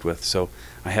stand-ups I worked with. So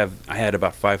I had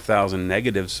about 5,000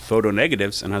 negatives, photo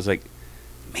negatives, and I was like,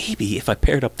 maybe if I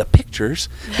paired up the pictures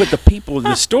with the people and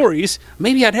the stories,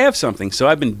 maybe I'd have something. So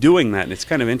I've been doing that, and it's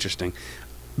kind of interesting.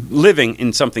 Living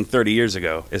in something 30 years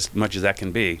ago, as much as that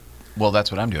can be. Well,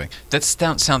 that's what I'm doing. That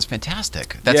sounds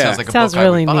fantastic. That Yeah. sounds like a Sounds book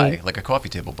really I would buy, neat. like a coffee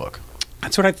table book.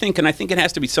 That's what I think, and I think it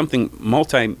has to be something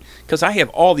because I have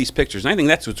all these pictures, and I think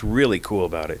that's what's really cool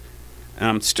about it.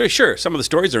 Sure, some of the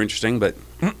stories are interesting, but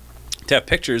to have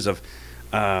pictures of,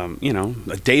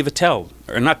 Dave Attell,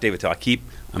 or not Dave Attell,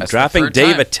 I'm That's the dropping third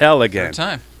Dave time. Attell again. Third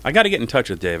time. I got to get in touch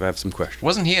with Dave. I have some questions.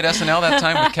 Wasn't he at SNL that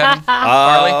time with Kevin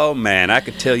Farley? Oh, man, I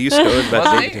could tell you stories about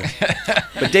Wasn't Dave he? Attell.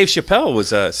 But Dave Chappelle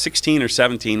was 16 or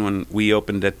 17 when we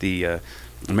opened at the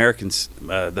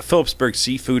the Phillipsburg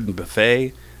Seafood and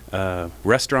Buffet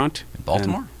restaurant. In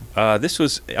Baltimore? This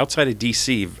was outside of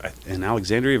D.C. in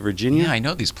Alexandria, Virginia. Yeah, I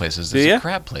know these places. Do There's ya?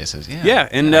 crab places. Yeah. Yeah,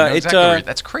 and, I know it, exactly where-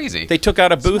 that's crazy. They took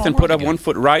out a booth Small and put world a again.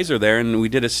 1-foot riser there, and we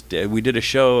did a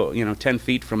show, 10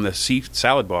 feet from the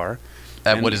salad bar.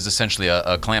 At and- what is essentially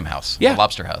a clam house, Yeah. a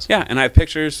lobster house. Yeah, and I have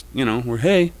pictures,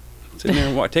 we're sitting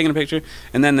there taking a picture,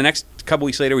 and then the next couple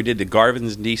weeks later we did the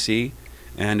Garvin's in D.C.,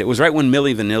 and it was right when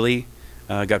Milli Vanilli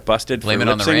got busted. Blame for it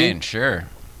on the lip-syncing. rain, sure.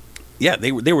 Yeah,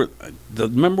 they were.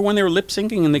 Remember when they were lip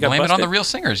syncing and they got Blame busted? it on the real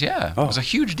singers, yeah. Oh. It was a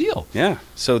huge deal. Yeah,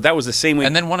 so that was the same week.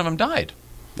 And then one of them died.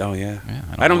 oh yeah, Yeah,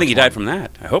 I don't know think he which died one. from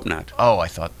that. I hope not. Oh, I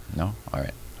thought, no? All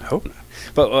right. I hope not.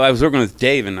 But I was working with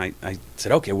Dave, and I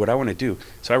said, okay, what I want to do.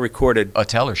 So I recorded.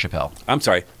 Attell or Chappelle? I'm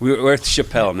sorry, we're with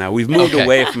Chappelle now. We've moved Okay.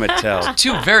 away from Attell.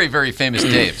 Two very, very famous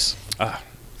Daves.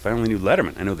 If I only knew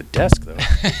Letterman, I know the desk though.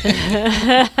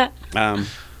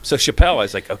 So Chappelle, I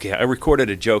was like, okay, I recorded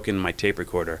a joke in my tape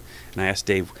recorder, and I asked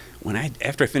Dave,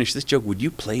 after I finish this joke, would you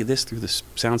play this through the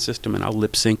sound system, and I'll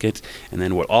lip sync it, and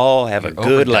then we'll all have a You're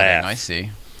good overdubbing, laugh. I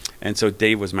see. And so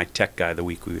Dave was my tech guy the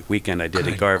weekend I did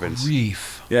Good at Garvin's.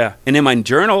 grief. Yeah, and in my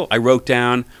journal, I wrote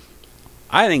down,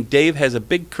 I think Dave has a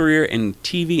big career in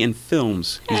TV and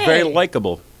films. He's very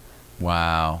likable.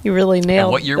 Wow. You really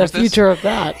nailed what year the was this? future of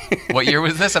that. What year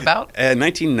was this about?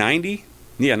 1990?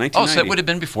 Yeah, 1990. Oh, so it would have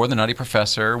been before The Nutty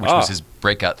Professor, which Oh. was his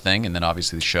breakout thing, and then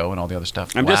obviously the show and all the other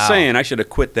stuff. I'm just Wow. saying, I should have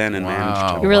quit then and Wow.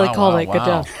 managed You really Wow, called wow, it. Good wow.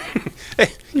 job. to.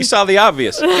 Hey, you saw the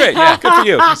obvious. Great, yeah, good for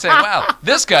you. I say, wow,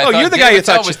 this guy Oh, thought you're the Dave guy you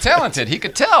Attell thought was talented. He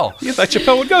could tell. You thought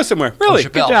Chappelle would go somewhere. Really?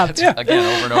 Chappelle. job. That's- Yeah.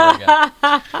 Again, over and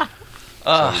over again.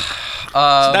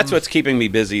 So that's what's keeping me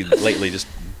busy lately, just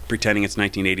pretending it's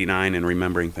 1989 and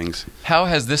remembering things. How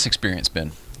has this experience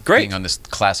been? Great. Being on this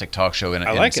classic talk show in,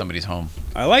 I in like it. somebody's home.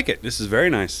 I like it. This is very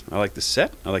nice. I like the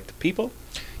set. I like the people.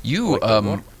 You like the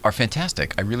water. are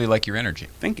fantastic. I really like your energy.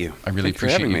 Thank you. I really Thanks for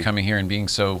appreciate having you me. coming here and being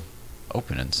so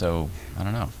open and so, I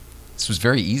don't know. This was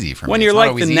very easy for me. When It's you're not like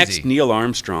always the next easy. Neil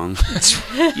Armstrong,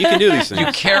 you can do these things. You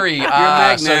carry, so you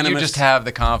magnanimous. just have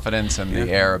the confidence and the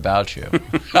air about you.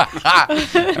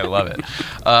 I love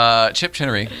it. Chip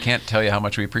Chinery, can't tell you how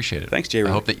much we appreciate it. Thanks, J. I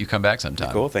Ron. hope that you come back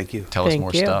sometime. Cool, thank you. Tell us Thank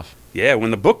more you. stuff. Yeah,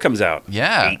 when the book comes out.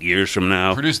 Yeah. 8 years from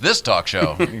now. Produce this talk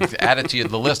show. Add it to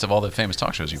the list of all the famous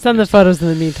talk shows you Send the photos in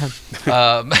the meantime.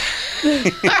 Um,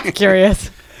 Curious.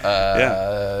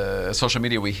 social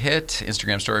media we hit.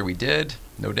 Instagram story we did.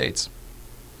 No dates.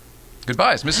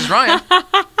 Goodbyes, Mrs. Ryan.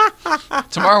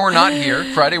 Tomorrow we're not here.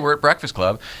 Friday we're at Breakfast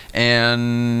Club,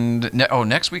 and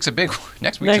next week's a big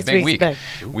week. Big.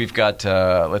 We've got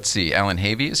let's see, Alan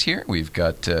Havey is here. We've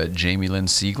got Jamie Lynn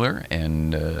Siegler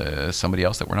and somebody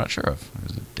else that we're not sure of.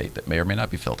 There's a date that may or may not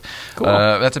be filled. Cool.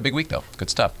 That's a big week though. Good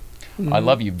stuff. I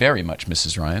love you very much,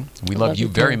 Mrs. Ryan. We love you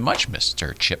you very too. much,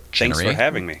 Mr. Chip Chinery. Thanks for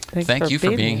having me. Thank you for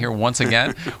being here once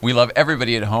again. We love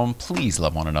everybody at home. Please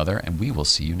love one another, and we will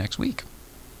see you next week.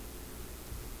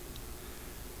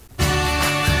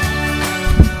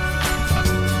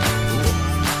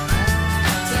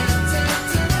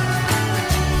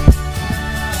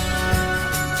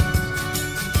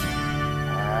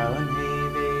 Alan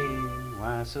Havey,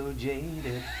 why so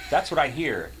jaded? That's what I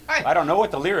hear. I don't know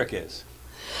what the lyric is.